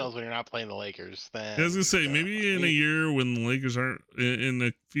the finals when you're not playing the Lakers. Then I was gonna say maybe in a year when the Lakers aren't in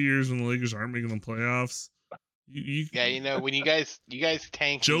a few years when the Lakers aren't making the playoffs. Yeah, when you guys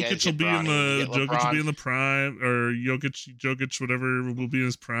tank. Jokic will be in the Jokic will be in the prime, or Jokic whatever will be in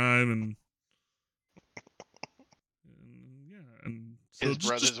his prime, and yeah, and so his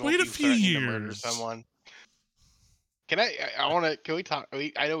brothers just won't wait a be few threatening to murder years. someone. Can we talk?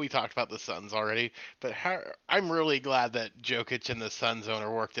 I know we talked about the Suns already, but I'm really glad that Jokic and the Suns owner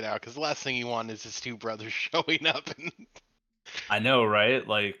worked it out, because the last thing you want is his two brothers showing up. And I know, right?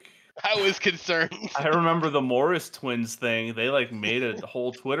 Like, I was concerned. I remember the Morris twins thing. They made a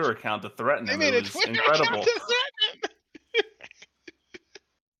whole Twitter account to threaten They him. made It a was Twitter incredible. account to threaten him.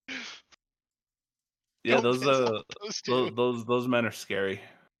 Yeah, Don't piss off those two. those men are scary.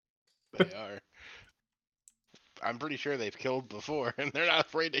 They are. I'm pretty sure they've killed before, and they're not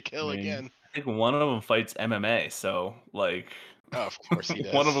afraid to kill again. I think one of them fights MMA, so Oh, of course he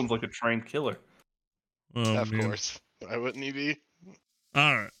does. one of them's like a trained killer. Oh, of man. course. Why wouldn't he be?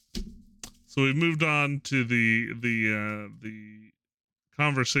 All right. So we moved on to the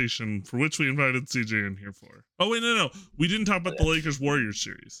conversation for which we invited CJ in here for. Oh wait, no, we didn't talk about the Lakers Warriors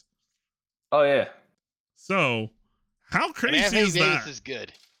series. Oh yeah. So how crazy and Anthony is Davis that? is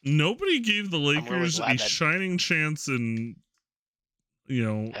good. Nobody gave the really Lakers glad a that- shining chance in,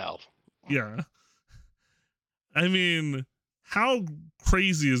 Hell. yeah. I mean, how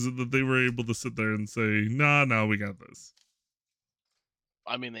crazy is it that they were able to sit there and say, nah, we got this?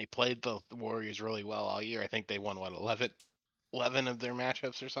 I mean, they played the Warriors really well all year. I think they won, 11 of their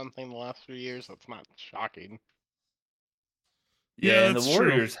matchups or something the last few years. That's not shocking. Yeah, and the that's true.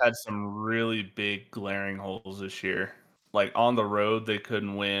 Warriors had some really big glaring holes this year. Like on the road, they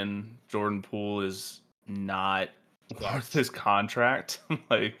couldn't win. Jordan Poole is not worth his contract.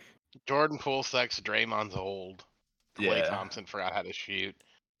 Like, Jordan Poole sucks. Draymond's old. Klay yeah, Thompson forgot how to shoot.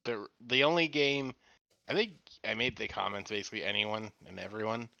 The only game I think I made the comments basically anyone and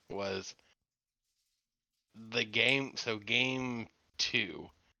everyone was the game. So game 2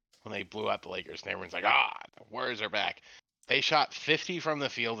 when they blew out the Lakers and everyone's like, the Warriors are back. They shot 50 from the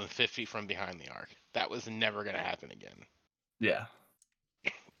field and 50 from behind the arc. That was never going to happen again. yeah,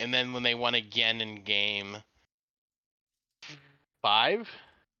 And then when they won again in game 5,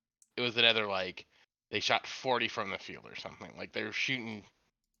 it was another like they shot 40 from the field or something. Like they were shooting,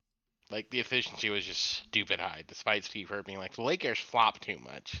 like the efficiency was just stupid high, despite Steve Kerr being like the Lakers flop too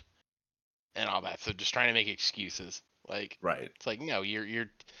much and all that. So just trying to make excuses. Like right. it's like no, your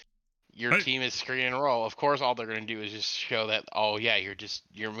team is screen and roll. Of course, all they're gonna do is just show that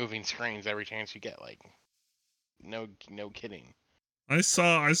you're moving screens every chance you get. Like no kidding. I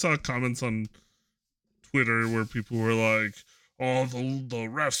saw comments on Twitter where people were like, "Oh, the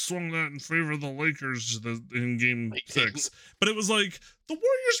refs swung that in favor of the Lakers in Game 6," but it was like the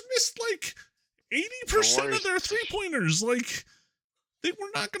Warriors missed like 80% of their 3-pointers. Like they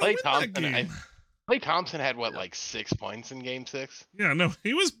were not going to win that game. Klay Thompson had like 6 points in Game 6. Yeah, no,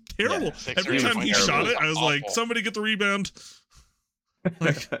 he was terrible. Yeah, every time he shot it, I was like, "Somebody get the rebound."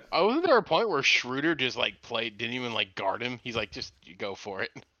 Like, wasn't there a point where Schroeder just like didn't even like guard him? He's like, just go for it.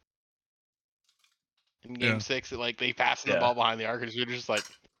 In Game 6, like they passed the ball behind the arc, and Schroeder's just like,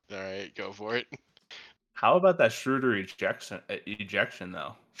 all right, go for it. How about that Schroeder ejection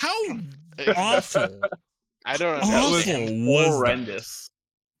though? How awful! I don't know. That was Awful horrendous.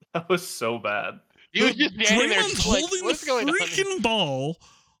 That was so bad. He was just standing there, Draymond's like, holding what's the going on? freaking ball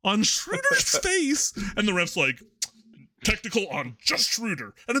on Schroeder's face, and the ref's like, technical on just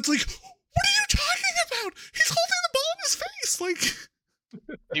Schroeder, and it's like, what are you talking about? He's holding the ball in his face, like.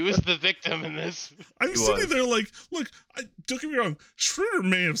 He was the victim in this. I'm sitting there like, look, don't get me wrong, Schroeder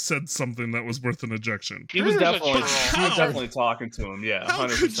may have said something that was worth an ejection. He was definitely talking to him. Yeah, how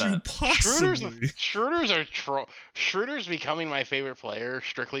 100%. could you possibly? Schroeder's becoming my favorite player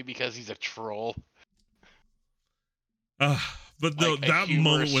strictly because he's a troll. But that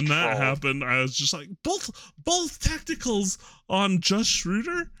moment when that happened, I was just like, both technicals on just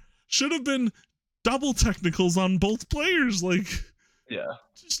Schroeder should have been double technicals on both players. Like, yeah,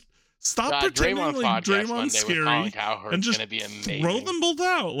 just stop pretending like Draymond's scary and just be throw them both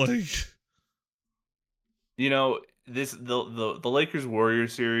out. Like, you know, the Lakers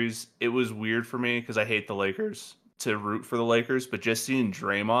Warriors series, it was weird for me because I hate the Lakers to root for the Lakers, but just seeing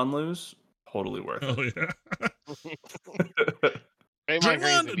Draymond lose, totally worth it. Oh yeah.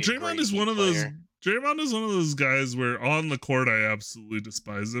 Draymond is one of those. Draymond is one of those guys where on the court I absolutely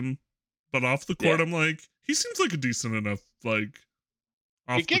despise him, but off the court I'm like, he seems like a decent enough like.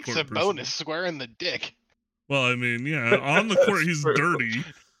 He kicks a bonus square in the dick. Well, I mean, yeah, on the court he's dirty,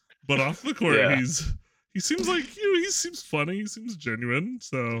 but off the court he seems like he seems funny, he seems genuine.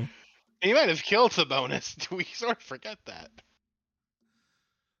 So he might have killed Sabonis. We sort of forget that.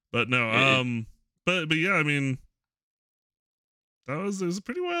 But no, but yeah, I mean. It was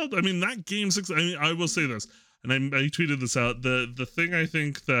pretty wild. I mean, that Game 6. I mean, I will say this, and I tweeted this out. The thing I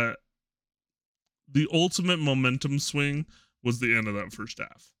think that the ultimate momentum swing was the end of that first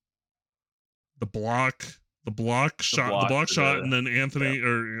half. The block shot, and then Anthony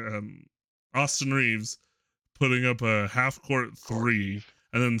or Austin Reeves putting up a half court 3,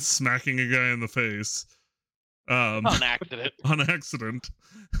 and then smacking a guy in the face. On accident. On accident.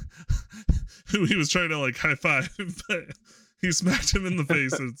 He was trying to like high five, but. He smacked him in the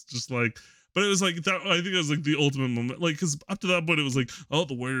face. It's just like, but it was like that. I think it was like the ultimate moment. Like, because up to that point, it was like, oh,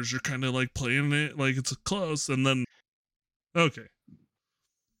 the Warriors are kind of like playing it, like it's close, and then, okay.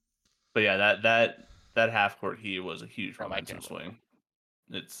 But yeah, that half court he was a huge momentum swing.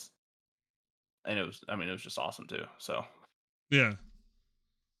 It was just awesome too. So yeah,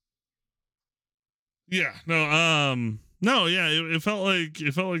 no, yeah, it felt like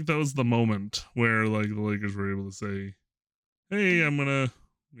that was the moment where like the Lakers were able to say, hey, I'm gonna,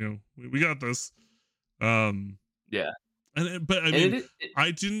 we got this. Yeah. But I mean,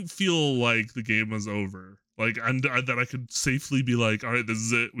 I didn't feel like the game was over. Like, and that I could safely be like, all right, this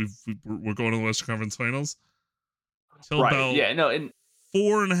is it. We're going to the Western Conference Finals. Till about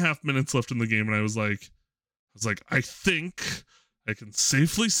 4.5 minutes left in the game, and I was like, I think I can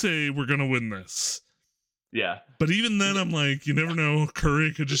safely say we're gonna win this. Yeah. But even then, I'm like, you never know.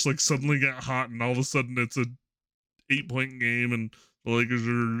 Curry could just like suddenly get hot, and all of a sudden it's a 8-point game, and the Lakers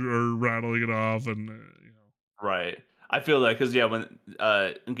are rattling it off, and right. I feel that because when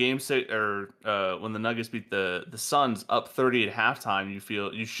in game six or when the Nuggets beat the Suns up 30 at halftime,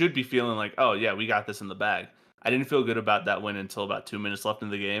 you should be feeling like, oh yeah, we got this in the bag. I didn't feel good about that win until about 2 minutes left in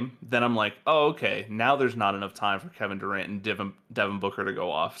the game. Then I'm like, oh okay, now there's not enough time for Kevin Durant and Devin Booker to go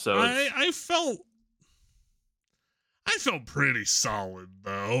off. So I felt pretty solid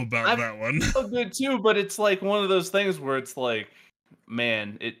though about I that one. feel good too, but it's like one of those things where it's like,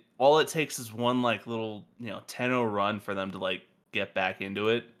 man, it takes is one like little 10-0 run for them to like get back into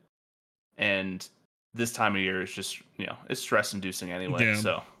it. And this time of year is just it's stress inducing anyway. Yeah.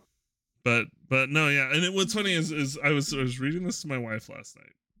 So But no, yeah. And what's funny is I was reading this to my wife last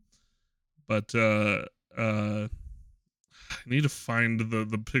night. But I need to find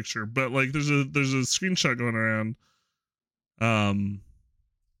the picture. But like there's a screenshot going around.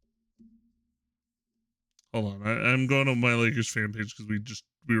 Hold on. I'm going on my Lakers fan page because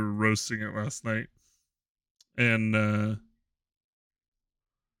we were roasting it last night. And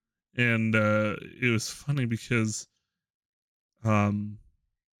it was funny because they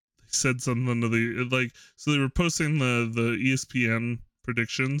said something to the like, so they were posting the ESPN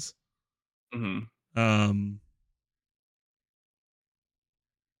predictions.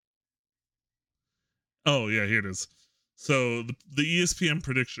 Oh yeah, here it is. So the ESPN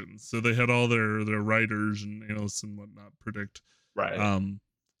predictions. So they had all their writers and analysts and whatnot predict. right.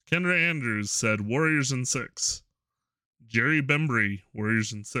 Kendra Andrews said Warriors in 6. Jerry Bembry,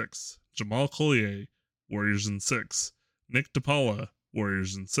 Warriors in 6. Jamal Collier, Warriors in 6. Nick DePaula,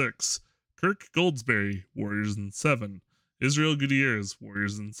 Warriors in 6. Kirk Goldsberry, Warriors in 7. Israel Gutierrez,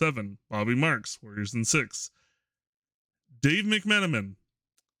 Warriors in 7. Bobby Marks, Warriors in 6. Dave McMenamin,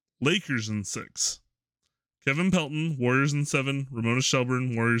 Lakers in 6. Kevin Pelton, Warriors in 7. Ramona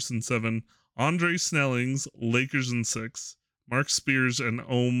Shelburne, Warriors in 7. Andre Snellings, Lakers in 6. Mark Spears and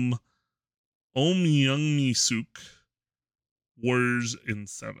Om Youngmisuk, Warriors in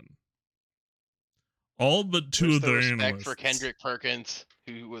 7. All but two Where's of the their respect analysts. for Kendrick Perkins,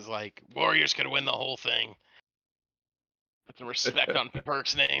 who was like, Warriors could win the whole thing. Put some respect on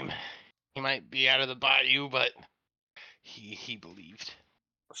Perk's name. He might be out of the bayou, but he believed.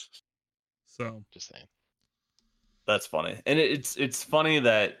 So Just saying. That's funny, and it's funny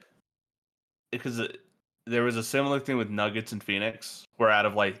that because there was a similar thing with Nuggets and Phoenix, where out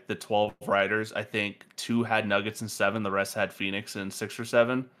of like the 12 writers, I think 2 had Nuggets in 7, the rest had Phoenix in 6 or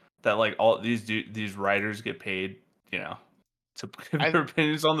 7. That like all these writers get paid, to give their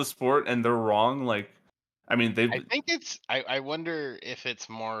opinions on the sport, and they're wrong. Like, I mean, I think it's. I wonder if it's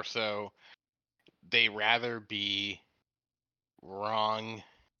more so they rather be wrong.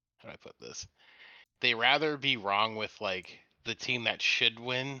 How do I put this? They rather be wrong with like the team that should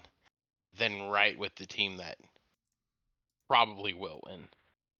win than right with the team that probably will win.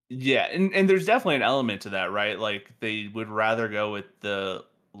 Yeah, and there's definitely an element to that, right? Like they would rather go with the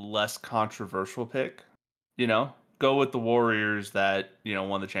less controversial pick, go with the Warriors that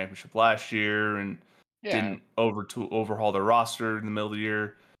won the championship last year and Yeah. didn't overhaul their roster in the middle of the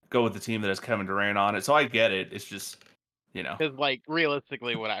year. Go with the team that has Kevin Durant on it. So I get it. It's just, Because like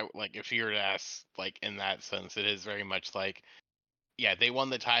realistically, what I like, if you were to ask, like in that sense, it is very much like, yeah, they won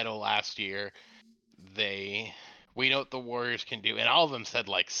the title last year. We know what the Warriors can do, and all of them said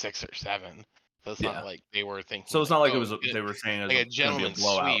like 6 or 7. So it's Yeah. not like they were thinking. So it's like, not like oh, they were saying it was like a going to be a gentleman's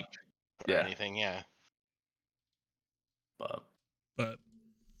blowout. sweep or Yeah. anything. Yeah, but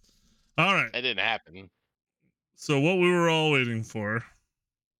all right. it didn't happen. So what we were all waiting for.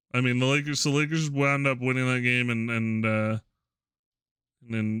 I mean, the Lakers wound up winning that game and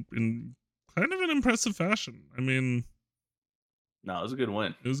in kind of an impressive fashion. I mean, no, it was a good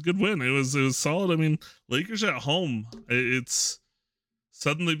win. It was a good win. It was solid. I mean, Lakers at home, it's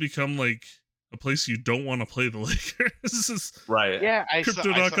suddenly become like a place you don't want to play the Lakers. Right. Yeah, I saw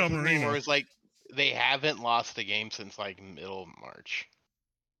Crypto.com something arena. where it's like they haven't lost a game since like middle of March.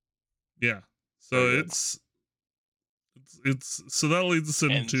 Yeah. So it's so that leads us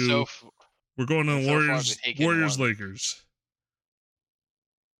into we're going on Warriors Lakers.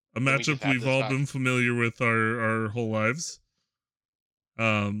 A matchup we've all been familiar with our whole lives.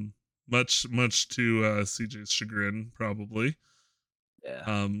 Much to CJ's chagrin, probably.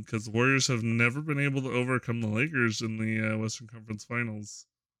 Yeah. Because the Warriors have never been able to overcome the Lakers in the Western Conference Finals.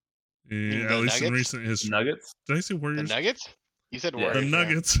 At least in recent history. Nuggets? Did I say Warriors? The Nuggets? You said Warriors. The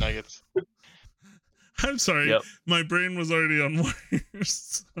Nuggets. Yeah. Nuggets. I'm sorry. Yep. My brain was already on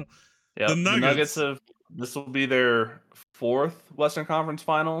Warriors. So. Yeah. The Nuggets this will be their 4th Western Conference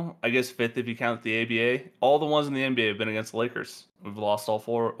final. I guess 5th if you count the ABA. All the ones in the NBA have been against the Lakers. We've lost all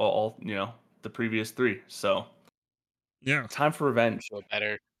 4, the previous 3. So yeah, time for revenge. Feel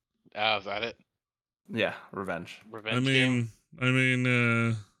better. Oh, is that it? Yeah, revenge. Revenge game. I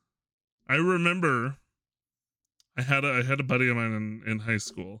remember I had a buddy of mine in high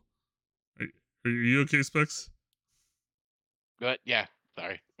school. Are you okay, Specs? But yeah,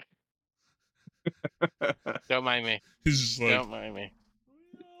 sorry. Don't mind me. He's just like, Don't mind me.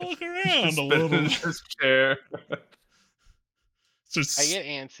 look around Just a spin little in bit. his chair. I get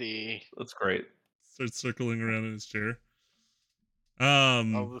antsy. That's great. Starts circling around in his chair.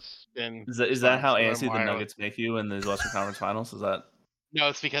 I'll just spin. Is that how so I'm antsy the wireless. Nuggets make you in these Western Conference Finals? Is that? No,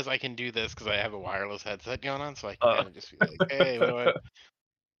 it's because I can do this because I have a wireless headset going on, so I can Uh. kind of just be like, "Hey, what do I?"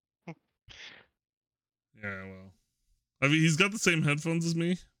 Yeah, well, I mean, he's got the same headphones as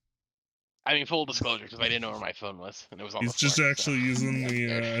me. I mean, full disclosure, because I didn't know where my phone was, and it was on He's the floor. just actually so. using I'm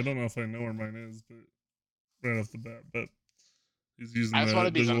scared. the. I don't know if I know where mine is, but right off the bat, but he's using. I just want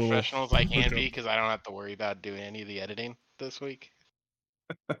to be as there's a little unprofessional as I can hookup. be because I don't have to worry about doing any of the editing this week.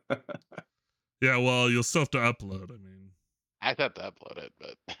 Yeah, well, you'll still have to upload. I mean, I have to upload it,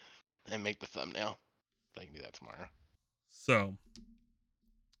 but and make the thumbnail. I can do that tomorrow. so.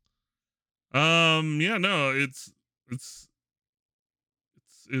 Yeah, no, it's.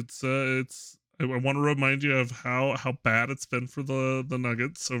 I want to remind you of how bad it's been for the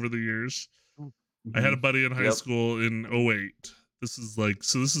Nuggets over the years. I had a buddy in high school in 08. This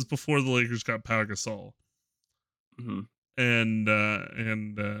is before the Lakers got Pau Gasol. And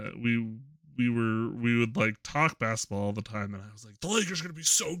we would like talk basketball all the time, and I was like, the Lakers are gonna be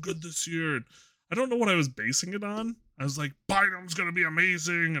so good this year. And I don't know what I was basing it on. I was like, Bynum's gonna be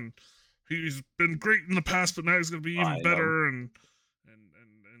amazing, and he's been great in the past, but now he's gonna be even better, and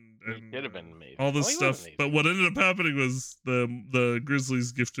It could have been amazing. all this stuff. But what ended up happening was the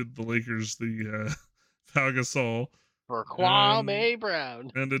Grizzlies gifted the Lakers the Pau Gasol for Kwame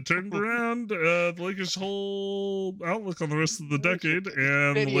Brown, and it turned around the Lakers' whole outlook on the rest of the decade,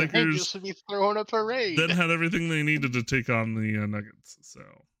 and the Lakers should be throwing a parade. Then had everything they needed to take on the Nuggets. So,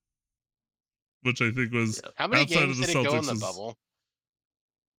 which I think was how many outside games of the did it Celtics go in the bubble?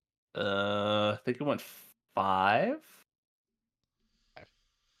 I think it went 5.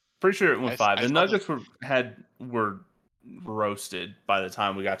 Pretty sure it went 5. The Nuggets were roasted by the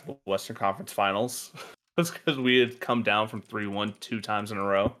time we got to the Western Conference Finals. That's because we had come down from 3-1 2 times in a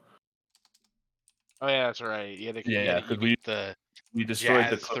row. Oh yeah, that's right. Because we destroyed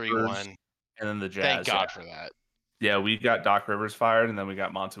the Clippers 3-1, and then the Jazz. Thank God for that. Yeah, we got Doc Rivers fired, and then we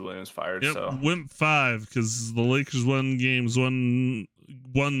got Monty Williams fired. Yep, so went 5 because the Lakers won games 1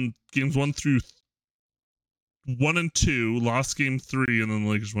 through 1 and 2, lost game 3, and then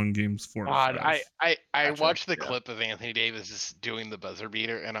the Lakers won games 4 and 5. I watched the clip of Anthony Davis just doing the buzzer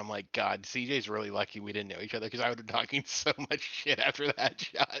beater, and I'm like, God, CJ's really lucky we didn't know each other because I would have been talking so much shit after that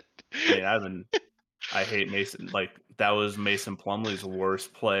shot. I mean, I hate Mason. Like, that was Mason Plumlee's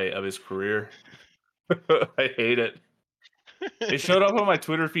worst play of his career. I hate it. It showed up on my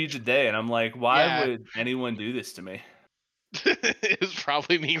Twitter feed today, and I'm like, why would anyone do this to me? It was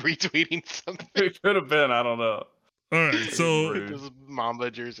probably me retweeting something. It could have been. I don't know. All right, so those Mamba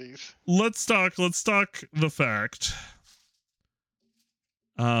jerseys. Let's talk the fact.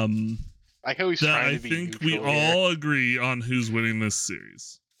 Like how he's trying to be I think we all agree on who's winning this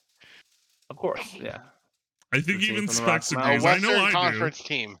series. Of course, yeah. I think even Specs agrees. I know I Conference do.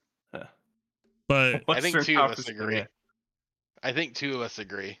 Team. Yeah. But I think 2 of us agree. Yeah. I think 2 of us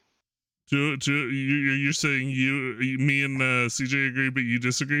agree. You're saying me and CJ agree, but you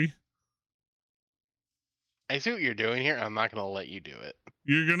disagree? I see what you're doing here. I'm not gonna let you do it.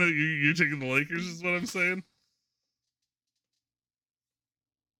 You're taking the Lakers, is what I'm saying.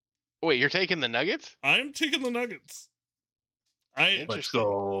 Wait, you're taking the Nuggets? I'm taking the Nuggets. Let's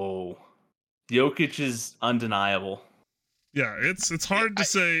go. Jokic is undeniable. Yeah, it's hard to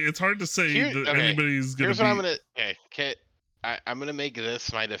say. It's hard to say that anybody's gonna. Here's what I'm gonna. Okay, I'm gonna make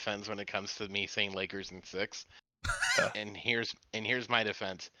this my defense when it comes to me saying Lakers in 6. and here's my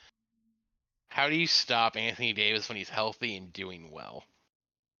defense. How do you stop Anthony Davis when he's healthy and doing well?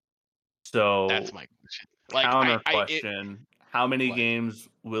 So that's my question. Counter question: how many games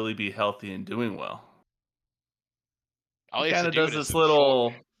will he be healthy and doing well? All he kind of does this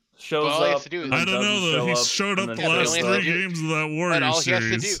little. Shows up. I don't know though. He showed up the last 3 games of that Warriors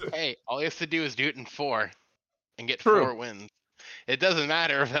series. All he has to do is do it in 4, and get 4 wins. It doesn't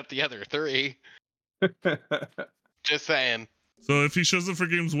matter about the other 3. Just saying. So if he shows up for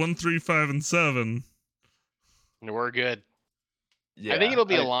games 1, 3, 5, and 7, we're good. Yeah, I think it'll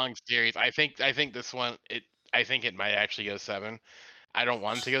be a long series. I think this one. I think it might actually go 7. I don't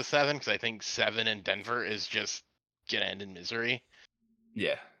want it to go 7 because I think 7 in Denver is just gonna end in misery.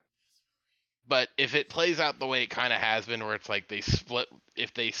 Yeah. But if it plays out the way it kind of has been, where it's like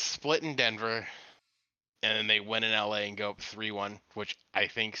if they split in Denver, and then they win in LA and go up 3-1, which I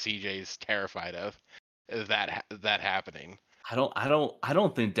think CJ's terrified of, is that happening. I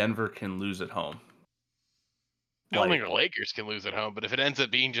don't think Denver can lose at home. I don't think the Lakers can lose at home, but if it ends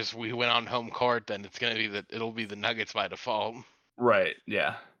up being just we went on home court, then it'll be the Nuggets by default. Right.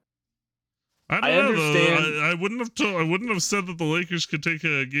 Yeah. I don't I know understand. though. I wouldn't have said that the Lakers could take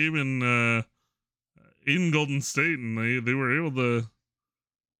a game in Golden State, and they were able to.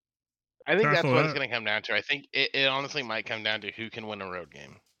 I think that's tackle what it's that. going to come down to. I think it honestly might come down to who can win a road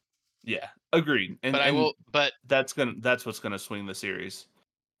game. Yeah, agreed. And But I will. But that's what's gonna swing the series.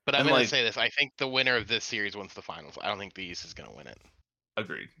 But I'm And, going to like- say this: I think the winner of this series wins the finals. I don't think the East is going to win it.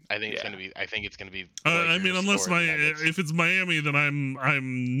 Agreed. I think it's Yeah. going to be. I think it's going to be. I mean, Lakers unless or Nuggets. if it's Miami, then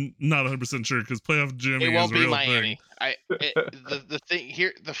I'm not 100% sure because playoff Jimmy It won't is a be real Miami. thing. The thing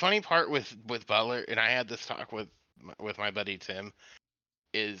here, the funny part with Butler, and I had this talk with my buddy Tim,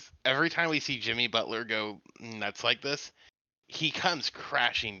 is every time we see Jimmy Butler go nuts like this, he comes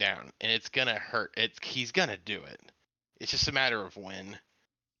crashing down, and it's gonna hurt. He's gonna do it. It's just a matter of when.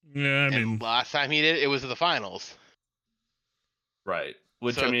 Yeah, I mean, last time he did it, it was the finals. Right.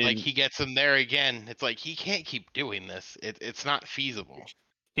 Which So I it's mean, like he gets him there again. It's like he can't keep doing this. It's not feasible.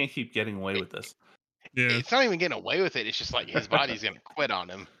 can't keep getting away with this. yeah. It's not even getting away with it. It's just like his body's gonna quit on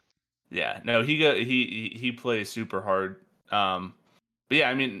him. Yeah. No, he plays super hard. But yeah,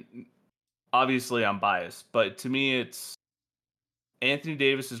 I mean, obviously I'm biased, but to me it's Anthony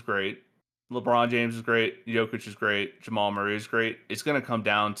Davis is great. LeBron James is great. Jokic is great. Jamal Murray is great. It's going to come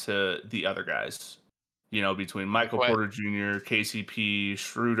down to the other guys, between Michael Porter Jr., KCP,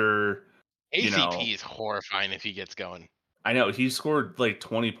 Schroeder. KCP is horrifying if he gets going. I know he scored like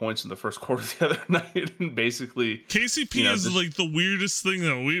 20 points in the first quarter the other night, and basically KCP is like the weirdest thing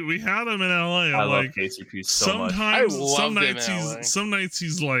though. We had him in LA. I love like, KCP so much. Some nights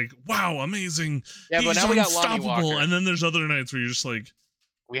he's like, wow, amazing. Yeah, he's but now we got Lonnie Walker. And then there's other nights where you're just like,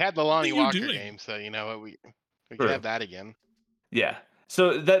 we had the Lonnie Walker game, so you know what we can have that again. Yeah.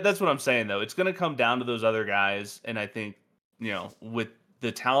 So that's what I'm saying though. It's going to come down to those other guys, and I think with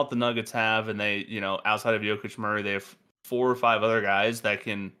the talent the Nuggets have, and they outside of Jokic, Murray, they have 4 or 5 other guys that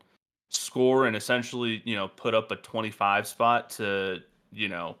can score and essentially put up a 25 spot to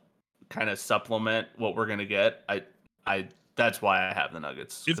kind of supplement what we're going to get. I that's why I have the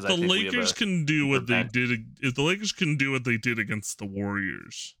Nuggets. If the Lakers can do what they did, if the Lakers can do what they did against the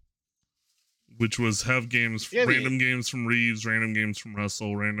Warriors, which was have random games from Reeves, random games from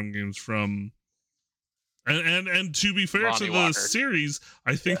Russell, random games from, and to be fair to the series,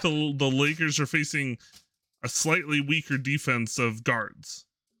 I think the Lakers are facing a slightly weaker defense of guards,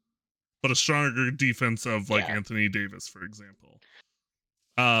 but a stronger defense of Anthony Davis, for example.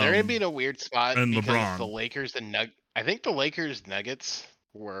 They're gonna be in a weird spot and because LeBron. The Lakers and I think the Lakers Nuggets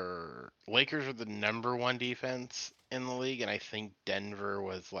were the number 1 defense in the league, and I think Denver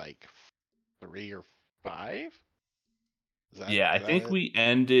was like 3 or 5. I think we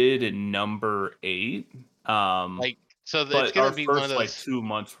ended at number 8. It's gonna be one of those. 2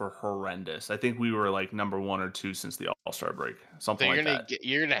 months were horrendous. I think we were like number 1 or 2 since the All-Star break, something like that.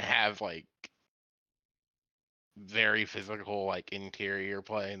 You're gonna have like very physical interior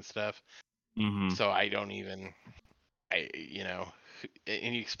play and stuff. Mm-hmm. So I don't even,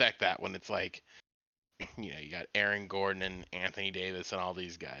 and you expect that when it's like, you got Aaron Gordon and Anthony Davis and all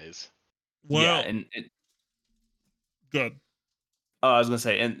these guys. Well, good. I was gonna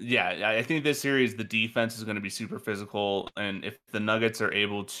say, and I think this series the defense is gonna be super physical, and if the Nuggets are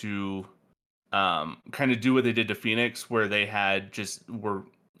able to, kind of do what they did to Phoenix, where they were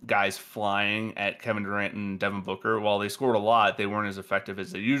guys flying at Kevin Durant and Devin Booker, while they scored a lot, they weren't as effective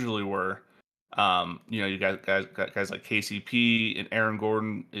as they usually were. You got guys like KCP, and Aaron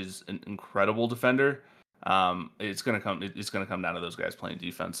Gordon is an incredible defender. It's gonna come down to those guys playing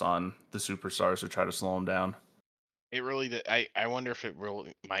defense on the superstars to try to slow them down. It really did. I wonder if it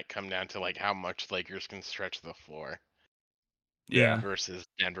really might come down to how much Lakers can stretch the floor. Yeah. Versus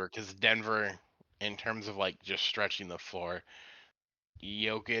Denver, because Denver, in terms of just stretching the floor,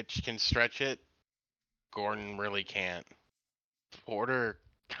 Jokic can stretch it. Gordon really can't. Porter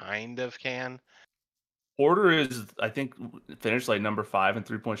kind of can. Porter is, I think, finished number 5 in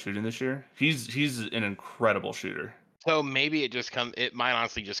 3-point shooting this year. He's an incredible shooter. So maybe it might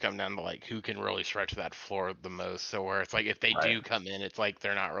honestly just come down to who can really stretch that floor the most. So where it's if they do come in, it's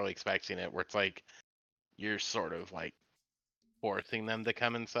they're not really expecting it. Where it's you're sort of forcing them to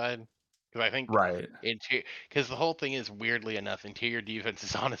come inside. Because I think because the whole thing is, weirdly enough, interior defense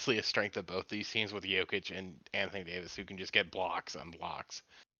is honestly a strength of both these teams with Jokic and Anthony Davis, who can just get blocks on blocks.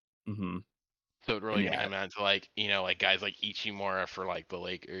 Mm-hmm. So it really gonna come down to guys like Ichimura for the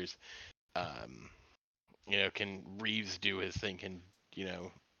Lakers, can Reeves do his thing? Can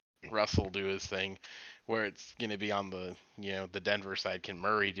Russell do his thing? Where it's going to be on the the Denver side, can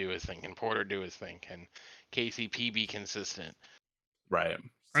Murray do his thing? Can Porter do his thing? Can KCP be consistent? Right.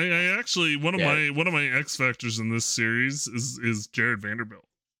 I actually one of Yeah. my X factors in this series is Jared Vanderbilt.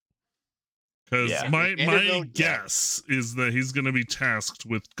 Because Yeah. my Vanderbilt, guess is that he's going to be tasked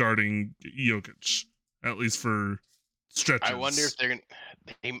with guarding Jokic, at least for stretches. I wonder if they're going.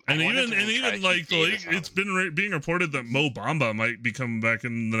 And even like it's been being reported that Mo Bamba might be coming back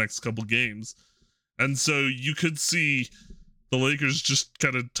in the next couple games, and so you could see the Lakers just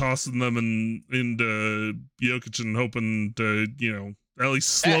kind of tossing them into Jokic and hoping to at least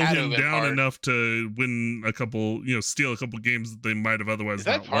slow him down enough to win a couple, steal a couple games that they might have otherwise. Is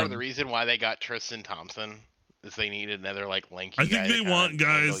that not part won. of the reason why they got Tristan Thompson? Is they needed another lanky. I think they want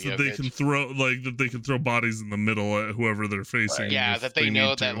guys that they can throw bodies in the middle at whoever they're facing. Right. Yeah, that they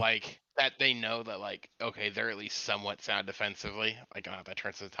know that okay, they're at least somewhat sound defensively. Not that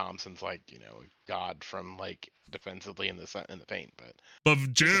Tristan Thompson's a god from defensively in the paint, but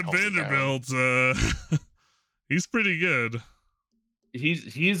Jared Vanderbilt, he's pretty good.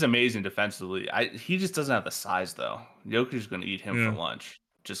 He's amazing defensively. He just doesn't have the size though. Jokic is going to eat him for lunch.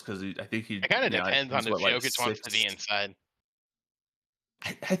 Just because I think he. It kind of depends on if Jokic wants to be inside.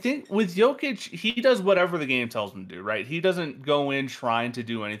 I think with Jokic, he does whatever the game tells him to do, right? He doesn't go in trying to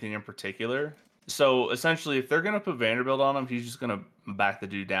do anything in particular. So essentially, if they're going to put Vanderbilt on him, he's just going to back the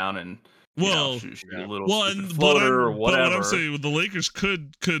dude down and shoot a little floater or whatever. But what I'm saying, the Lakers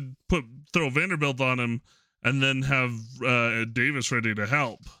could throw Vanderbilt on him and then have Davis ready to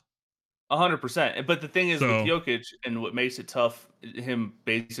help. 100%. But the thing is with Jokic, and what makes it tough, him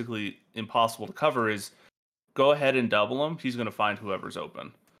basically impossible to cover, is go ahead and double him. He's going to find whoever's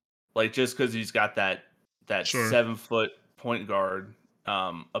open. Just because he's got that 7-foot point guard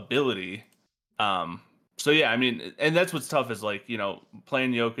ability. So yeah, I mean, and that's what's tough is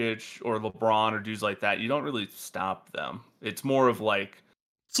playing Jokic or LeBron or dudes like that. You don't really stop them. It's more of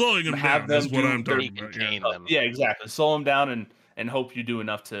slowing them down. That's what I'm talking about. Yeah, exactly. Slow them down and hope you do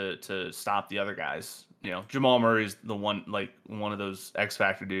enough to stop the other guys. Jamal Murray's the one of those X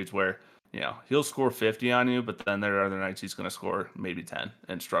factor dudes where he'll score 50 on you, but then there are other nights he's going to score maybe 10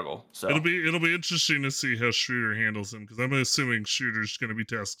 and struggle. So it'll be interesting to see how Schroeder handles him, because I'm assuming Schroeder's going to be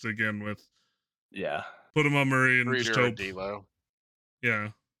tasked again with put him on Murray and Schroeder just hope. D'Lo. Yeah.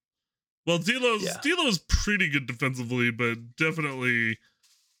 Well, D'Lo's pretty good defensively, but definitely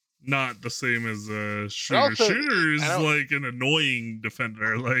not the same as Schroeder. Schroeder is an annoying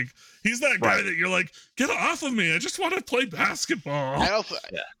defender. He's that guy that you're get off of me. I just want to play basketball. I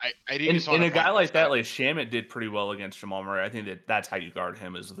do just want and a guy like that, Shamet did pretty well against Jamal Murray. I think that's how you guard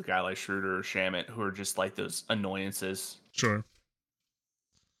him, is with a guy like Schroeder or Shamet, who are just those annoyances. Sure.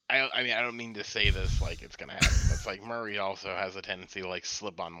 I mean, I don't mean to say this it's gonna happen. But Murray also has a tendency to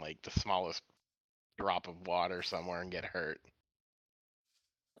slip on the smallest drop of water somewhere and get hurt.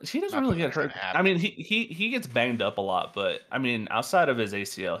 He doesn't really get hurt. I mean, he gets banged up a lot, but I mean, outside of his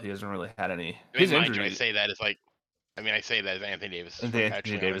ACL, he hasn't really had any. His injuries. I say that I say that as Anthony Davis.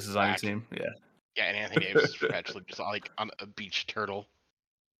 Anthony Davis is on your team, yeah. Yeah, and Anthony Davis is perpetually just on a beach turtle.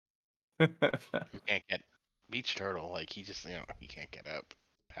 You can't get beach turtle. He just he can't get up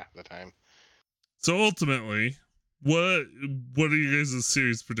half the time. So ultimately, what are you guys'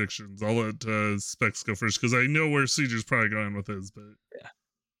 series predictions? I'll let Specs go first, because I know where Caesar's probably going with his, but yeah.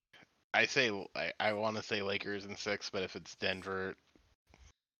 I want to say Lakers in 6, but if it's Denver,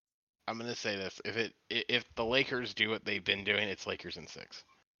 I'm gonna say this: if the Lakers do what they've been doing, it's Lakers in 6.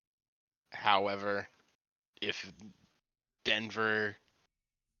 However, if Denver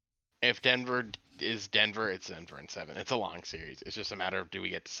is Denver, it's Denver in 7. It's a long series. It's just a matter of, do we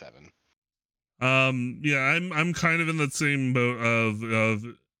get to 7? Yeah, I'm kind of in that same boat of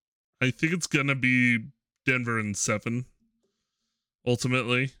I think it's gonna be Denver in 7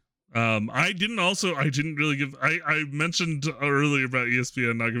 ultimately. I didn't really give. I mentioned earlier about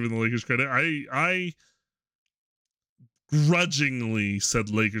ESPN not giving the Lakers credit. I grudgingly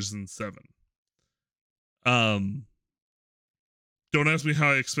said Lakers in 7. Don't ask me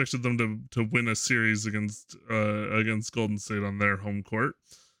how I expected them to win a series against Golden State on their home court,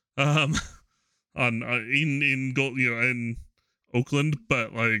 in Oakland,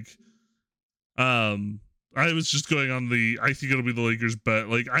 but I was just going on I think it'll be the Lakers, but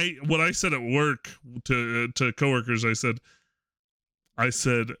what I said at work to coworkers, I said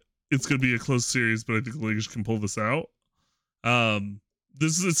it's gonna be a close series, but I think the Lakers can pull this out.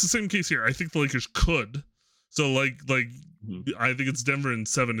 It's the same case here. I think the Lakers could. So I think it's Denver in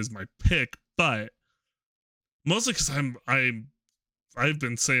 7 is my pick, but mostly because I've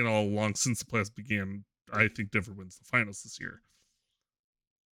been saying all along since the playoffs began, I think Denver wins the finals this year.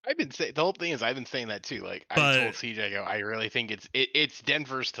 I've been saying the whole thing is I've been saying that too. Like I But- told CJ, I go, I really think it's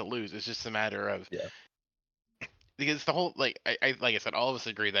Denver's to lose. It's just a matter of because the whole like I said, all of us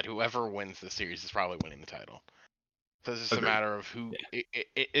agree that whoever wins the series is probably winning the title. So it's just a matter of who.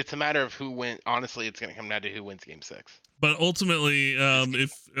 It's a matter of who win. Honestly, it's going to come down to who wins Game 6. But ultimately,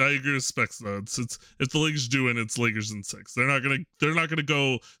 if I agree with Specs though, it's if the Lakers do win, it's Lakers in 6. They're not gonna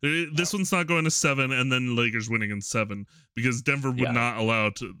go. This one's not going to 7, and then Lakers winning in 7 because Denver would not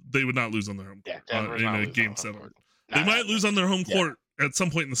allow to. They would not lose on their home court in a Game 7. They might lose on their home court at some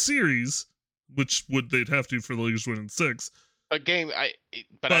point in the series, which they'd have to for the Lakers to win in 6. But I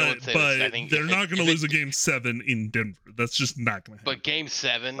would say this, I think they're not going to lose a Game 7 in Denver. That's just not going to happen. But Game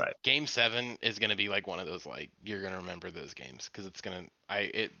 7, Game 7 is going to be like one of those like you're going to remember those games because it's going to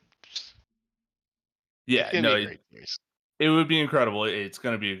it would be incredible. It's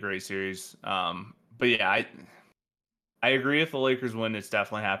going to be a great series. But yeah, I agree. If the Lakers win, it's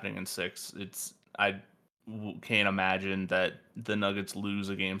definitely happening in 6. I can't imagine that the Nuggets lose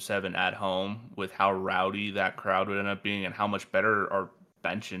a Game 7 at home with how rowdy that crowd would end up being and how much better our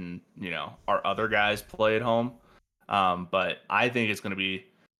bench and our other guys play at home. But I think it's going to be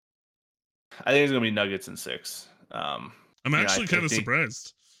Nuggets in 6. I'm actually kind of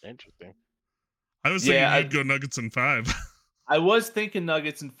surprised. Interesting. I was thinking you'd go Nuggets in 5. I was thinking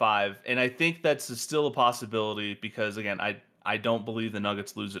Nuggets in 5, and I think that's still a possibility because again, I don't believe the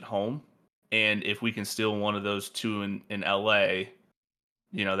Nuggets lose at home. And if we can steal one of those two in LA,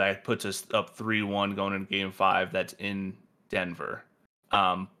 that puts us up 3-1 going into Game 5. That's in Denver.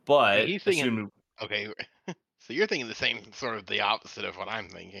 But he's thinking, okay, so you're thinking the same sort of the opposite of what I'm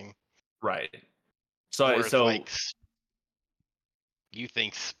thinking, right? So like, you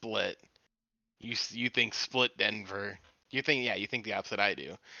think split, you think split Denver. You think the opposite I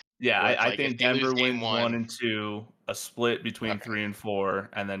do. Yeah, I think Denver wins 1 and 2, a split between 3 and 4,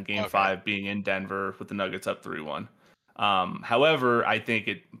 and then Game 5 being in Denver with the Nuggets up 3-1. However, I think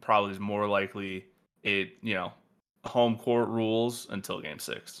it probably is more likely home court rules until Game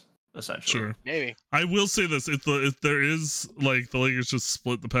 6, essentially. Sure, maybe. I will say this: if there is like the Lakers just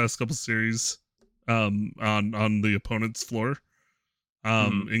split the past couple series, on the opponent's floor,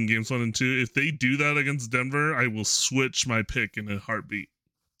 in Games 1 and 2, if they do that against Denver, I will switch my pick in a heartbeat.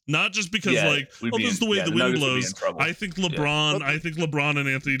 Not just because this is the way the wind blows. I think LeBron and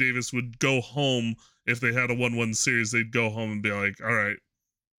Anthony Davis would go home if they had a 1-1 series. They'd go home and be like, "All right,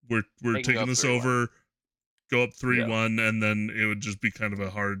 we're taking this over." Go up 3-1, and then it would just be kind of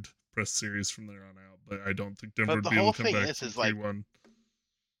a hard press series from there on out. But I don't think Denver would be able to come back from 3-1.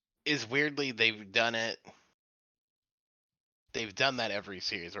 Is weirdly they've done it. They've done that every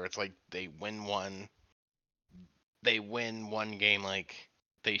series where it's like they win one game like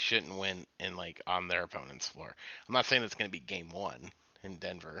they shouldn't win in like on their opponent's floor. I'm not saying it's going to be Game 1 in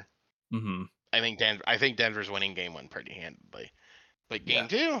Denver. Mm-hmm. I think Denver's winning Game 1 pretty handedly, but Game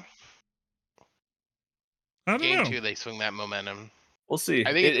 2. I don't know. Game 2 they swing that momentum. We'll see.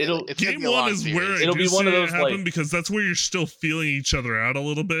 I think it's Game 1 is where it'll be one of those happen because that's where you're still feeling each other out a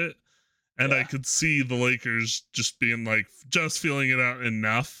little bit. And I could see the Lakers just being like, just feeling it out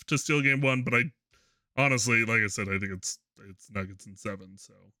enough to steal Game 1. But I honestly, like I said, I think it's Nuggets in 7.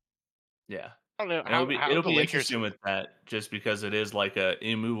 So yeah, I don't know. It'll be interesting with that, just because it is like a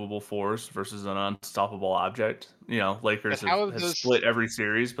immovable force versus an unstoppable object. Lakers have split every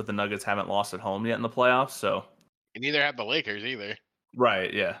series, but the Nuggets haven't lost at home yet in the playoffs. So neither have the Lakers either.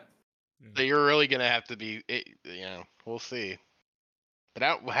 Right. Yeah. So you're really gonna have to be. We'll see. But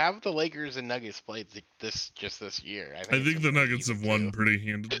have the Lakers and Nuggets played this year? I think the Nuggets have won pretty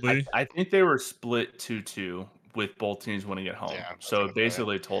handedly. I think they were split 2-2 with both teams winning at home. Yeah, so it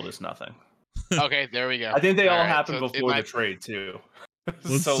basically told us nothing. Okay, there we go. I think they all happened before the trade too.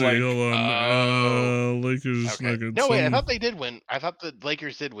 Let's see. Hold on. Lakers, Nuggets. No, wait. I thought they did win. I thought the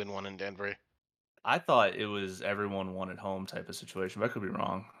Lakers did win one in Denver. I thought it was everyone won at home type of situation, but I could be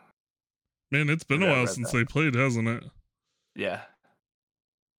wrong. Man, it's been a while since they played, hasn't it? Yeah.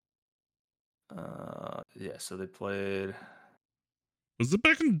 So they played. Was it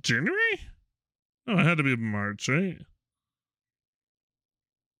back in January? Oh, it had to be March, right?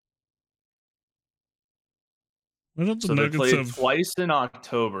 I thought the Nuggets they played twice in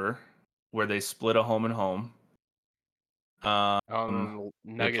October, where they split a home and home.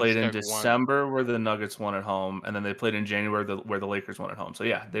 They played in December where the Nuggets won at home, and then they played in January where the Lakers won at home. So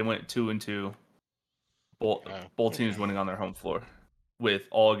yeah, they went 2-2. Both teams winning on their home floor, with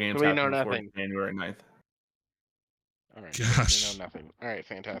all games happening before January 9th. All right. Gosh. We know nothing. All right,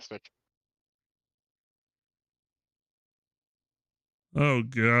 fantastic. Oh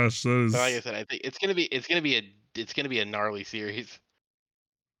gosh, that is. So like I said, I think it's gonna be a gnarly series.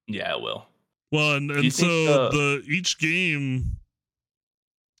 Yeah, it will. Well, Do you and think so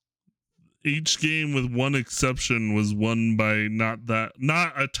each game with one exception was won by not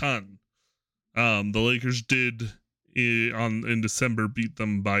a ton. The Lakers did in December beat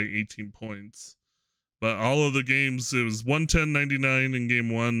them by 18 points. But all of the games, it was 110-99 in game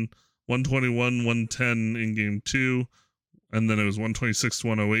 1, 121-110 in game 2, and then it was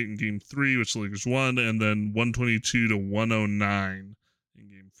 126-108 in game 3, which the Lakers won, and then 122-109 in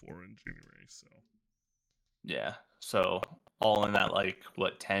game 4 in January. So Yeah. So all in that like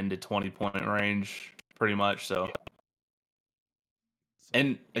what 10 to 20 point range, pretty much. So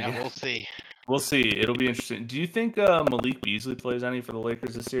and Yeah, again, we'll see. we'll see. It'll be interesting. Do you think Malik Beasley plays any for the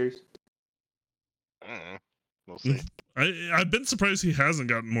Lakers this series? We'll see. I've been surprised he hasn't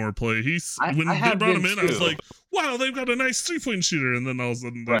gotten more play. When I they have brought him been in, I was too. like, wow, they've got a nice 3-point shooter, and then all of a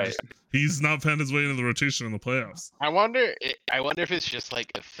sudden, Right. he's not found his way into the rotation in the playoffs. I wonder if it's just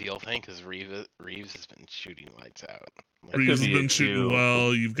like a feel thing because Reeves has been shooting lights out. It Reeves could has be been it shooting too.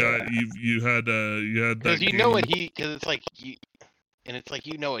 well. You had that Because you know game. what because it's like it's like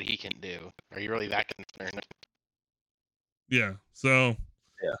you know what he can do. Are you really that concerned? Yeah. So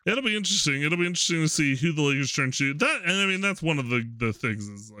Yeah. it'll be interesting. It'll be interesting to see who the Lakers turn to. That, and I mean, that's one of the things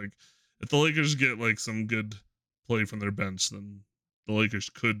is like, if the Lakers get like some good play from their bench, then the Lakers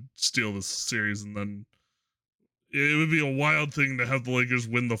could steal this series, and then it would be a wild thing to have the Lakers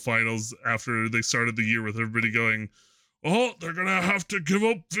win the finals after they started the year with everybody going, oh, they're gonna have to give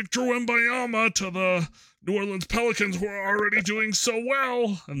up Victor Wembanyama to the New Orleans Pelicans, who are already doing so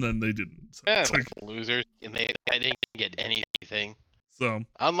well, and then they didn't. So, Yeah, it's like, losers, and they didn't get anything. so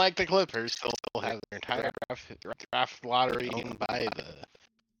Unlike the Clippers, they'll have their entire draft lottery in by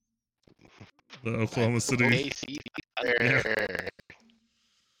the Oklahoma City. OKC. Yeah.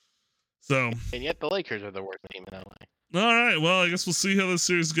 So, And yet the Lakers are the worst team in LA. all right. Well, I guess we'll see how this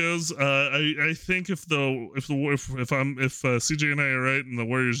series goes. I think if CJ and I are right and the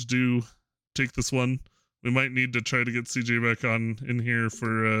Warriors do take this one, we might need to try to get CJ back on in here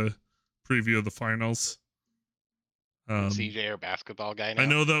for a preview of the finals. CJ our basketball guy now. I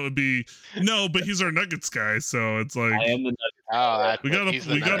know that would be but he's our Nuggets guy, so it's like I am the Nuggets. Oh, we gotta Nuggets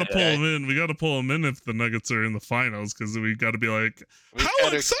pull guy. him in. We gotta pull him in if the Nuggets are in the finals, because we gotta be like, We how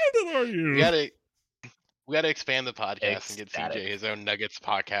gotta- excited are you? We gotta expand the podcast and get Ecstatic. CJ his own Nuggets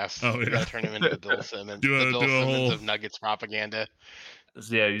podcast. Oh, We yeah. gotta turn him into the Bill Simmons. Do a the Bill Simmons whole- of Nuggets propaganda.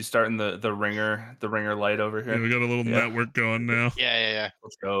 So, yeah, you starting the ringer light over here. Yeah, we got a little Yeah. network going now. Yeah.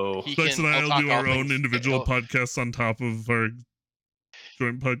 Let's go. He Specs can- and I he'll will talk do all our own things- individual he'll- podcasts on top of our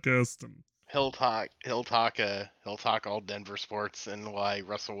joint podcast. And He'll talk all Denver sports and why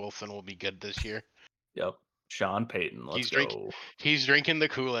Russell Wilson will be good this year. Yep. Sean Payton. Let's He's go. drinking- He's drinking the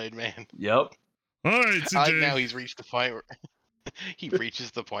Kool-Aid, man. Yep. all right, I like CJ. now he's reached the point where he reaches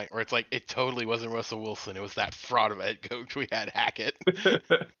the point where it's like it totally wasn't Russell Wilson. It was that fraud of a head coach we had Hackett.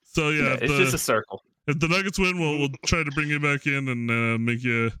 So yeah, it's just a circle. if the Nuggets win, we'll try to bring you back in and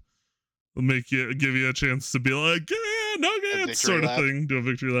give you a chance to be like, yeah, Nuggets victory sort of lap. thing, do a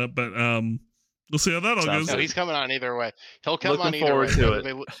victory lap. But we'll see how that all Sounds goes. No, he's coming on either way. He'll come Looking on either way. forward to whether it.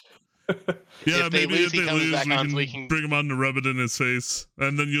 they lo- Yeah, if they maybe lose, if he they comes lose, back we on can so we can- bring him on to rub it in his face,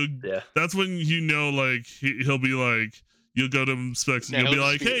 and then Yeah. that's when you know, like he'll be like, you'll go to him, Specs, and No, you'll be he'll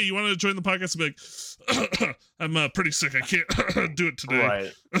like, just be- hey, you want to join the podcast? And be like, I'm pretty sick, I can't do it today.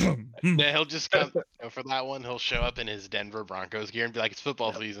 Right. Yeah, he'll just come for that one. He'll show up in his Denver Broncos gear and be like, "It's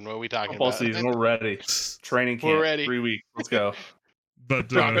football season. What are we talking Football about?" season. We're ready. Training camp. We're ready. 3 weeks. Let's go. But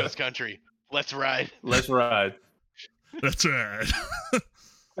Broncos country. Let's ride. Let's ride. that's right.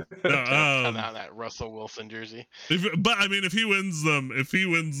 Come No, out in that Russell Wilson jersey. but I mean, if he wins them a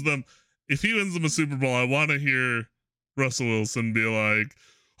Super Bowl, I want to hear Russell Wilson be like,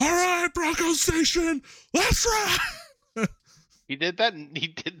 "All right, Broncos Nation, let's ride." He did that. He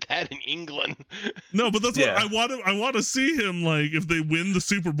did that in England No, but that's Yeah. what I want to see him, like, if they win the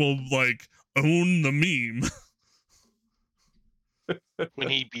Super Bowl, like, own the meme. when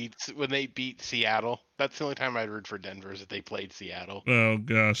they beat Seattle. That's the only time I'd root for Denver is if they played Seattle. Oh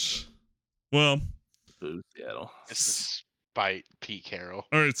gosh. Well, Boo, Seattle. It's despite Pete Carroll.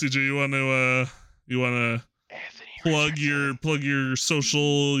 all right, CJ, you want to Anthony plug your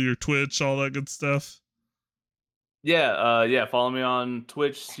social, your Twitch, all that good stuff. Yeah, follow me on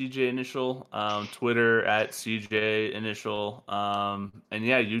Twitch, CJ Initial, Twitter at CJ Initial, and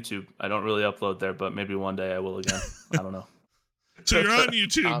yeah, YouTube. I don't really upload there, but maybe one day I will again. I don't know. So you're on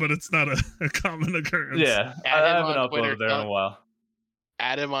YouTube, but it's not a common occurrence. Yeah, I Add him haven't on uploaded Twitter, there in a while.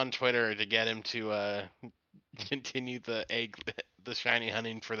 Add him on Twitter to get him to continue the the shiny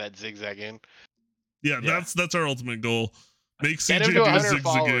hunting for that zigzagoon. Yeah, that's our ultimate goal. Make Get him CJ to do a 100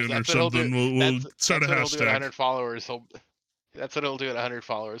 followers. zigzagoon or That's what he'll do. something. We'll start a That's what he'll do at hashtag. 100 followers. That's what he'll do at 100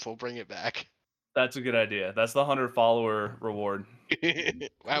 followers. He'll bring it back. That's a good idea. That's the 100 follower reward.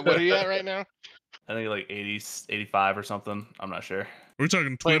 What are you at right now? I think like 80, 85 or something. I'm not sure. Are we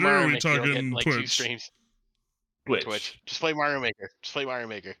talking Play Twitter or Mario are we Maker, you'll get, talking like 2 Twitch? streams. Twitch. Just play Mario Maker. Just play Mario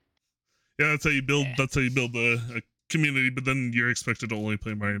Maker. Yeah, that's how you build. Yeah. That's how you build a community. But then you're expected to only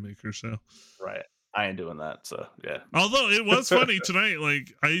play Mario Maker. So Right. I ain't doing that. So yeah. although it was funny tonight,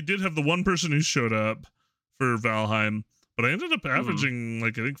 like I did have the one person who showed up for Valheim, but I ended up averaging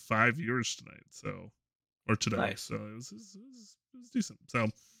like I think 5 viewers tonight. So or today. Nice. So it was decent. So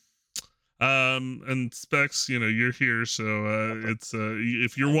and Specs, you're here, so it's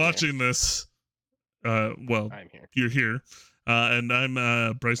if you're I'm watching this, well, I'm here. you're here. And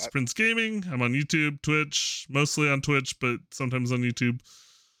I'm Bryce Prince Gaming. I'm on YouTube, Twitch, mostly on Twitch, but sometimes on YouTube.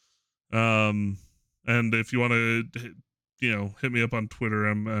 And if you want to, hit me up on Twitter,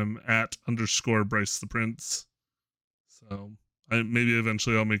 I'm at _ Bryce the Prince. So maybe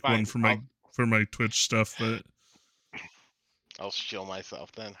eventually I'll make one for my Twitch stuff, but I'll shill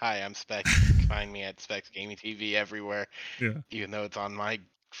myself then. Hi, I'm Specs. You can find me at Specs Gaming TV everywhere. Yeah. Even though it's on my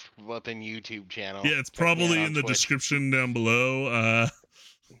flipping YouTube channel. Yeah, it's probably in the description down below.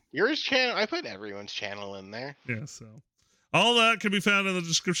 Yours channel, I put everyone's channel in there. Yeah, so all that can be found in the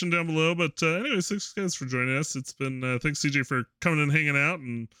description down below. But anyways, thanks guys for joining us. It's been thanks CJ for coming and hanging out,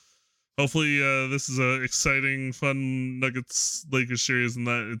 and hopefully this is a exciting, fun Nuggets Lakers series, and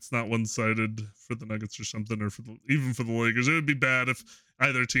that it's not one-sided for the Nuggets or something, or even for the Lakers. It would be bad if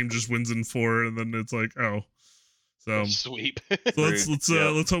either team just wins in 4, and then it's like, oh. So sweep.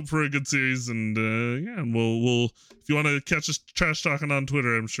 So let's hope for a good series, and and we'll if you want to catch us trash talking on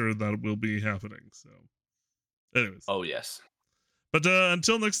Twitter, I'm sure that will be happening. So, anyways. Oh yes. But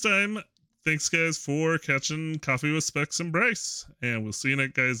until next time, thanks guys for catching Coffee with Specs and Bryce, and we'll see you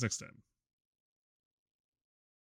guys next time.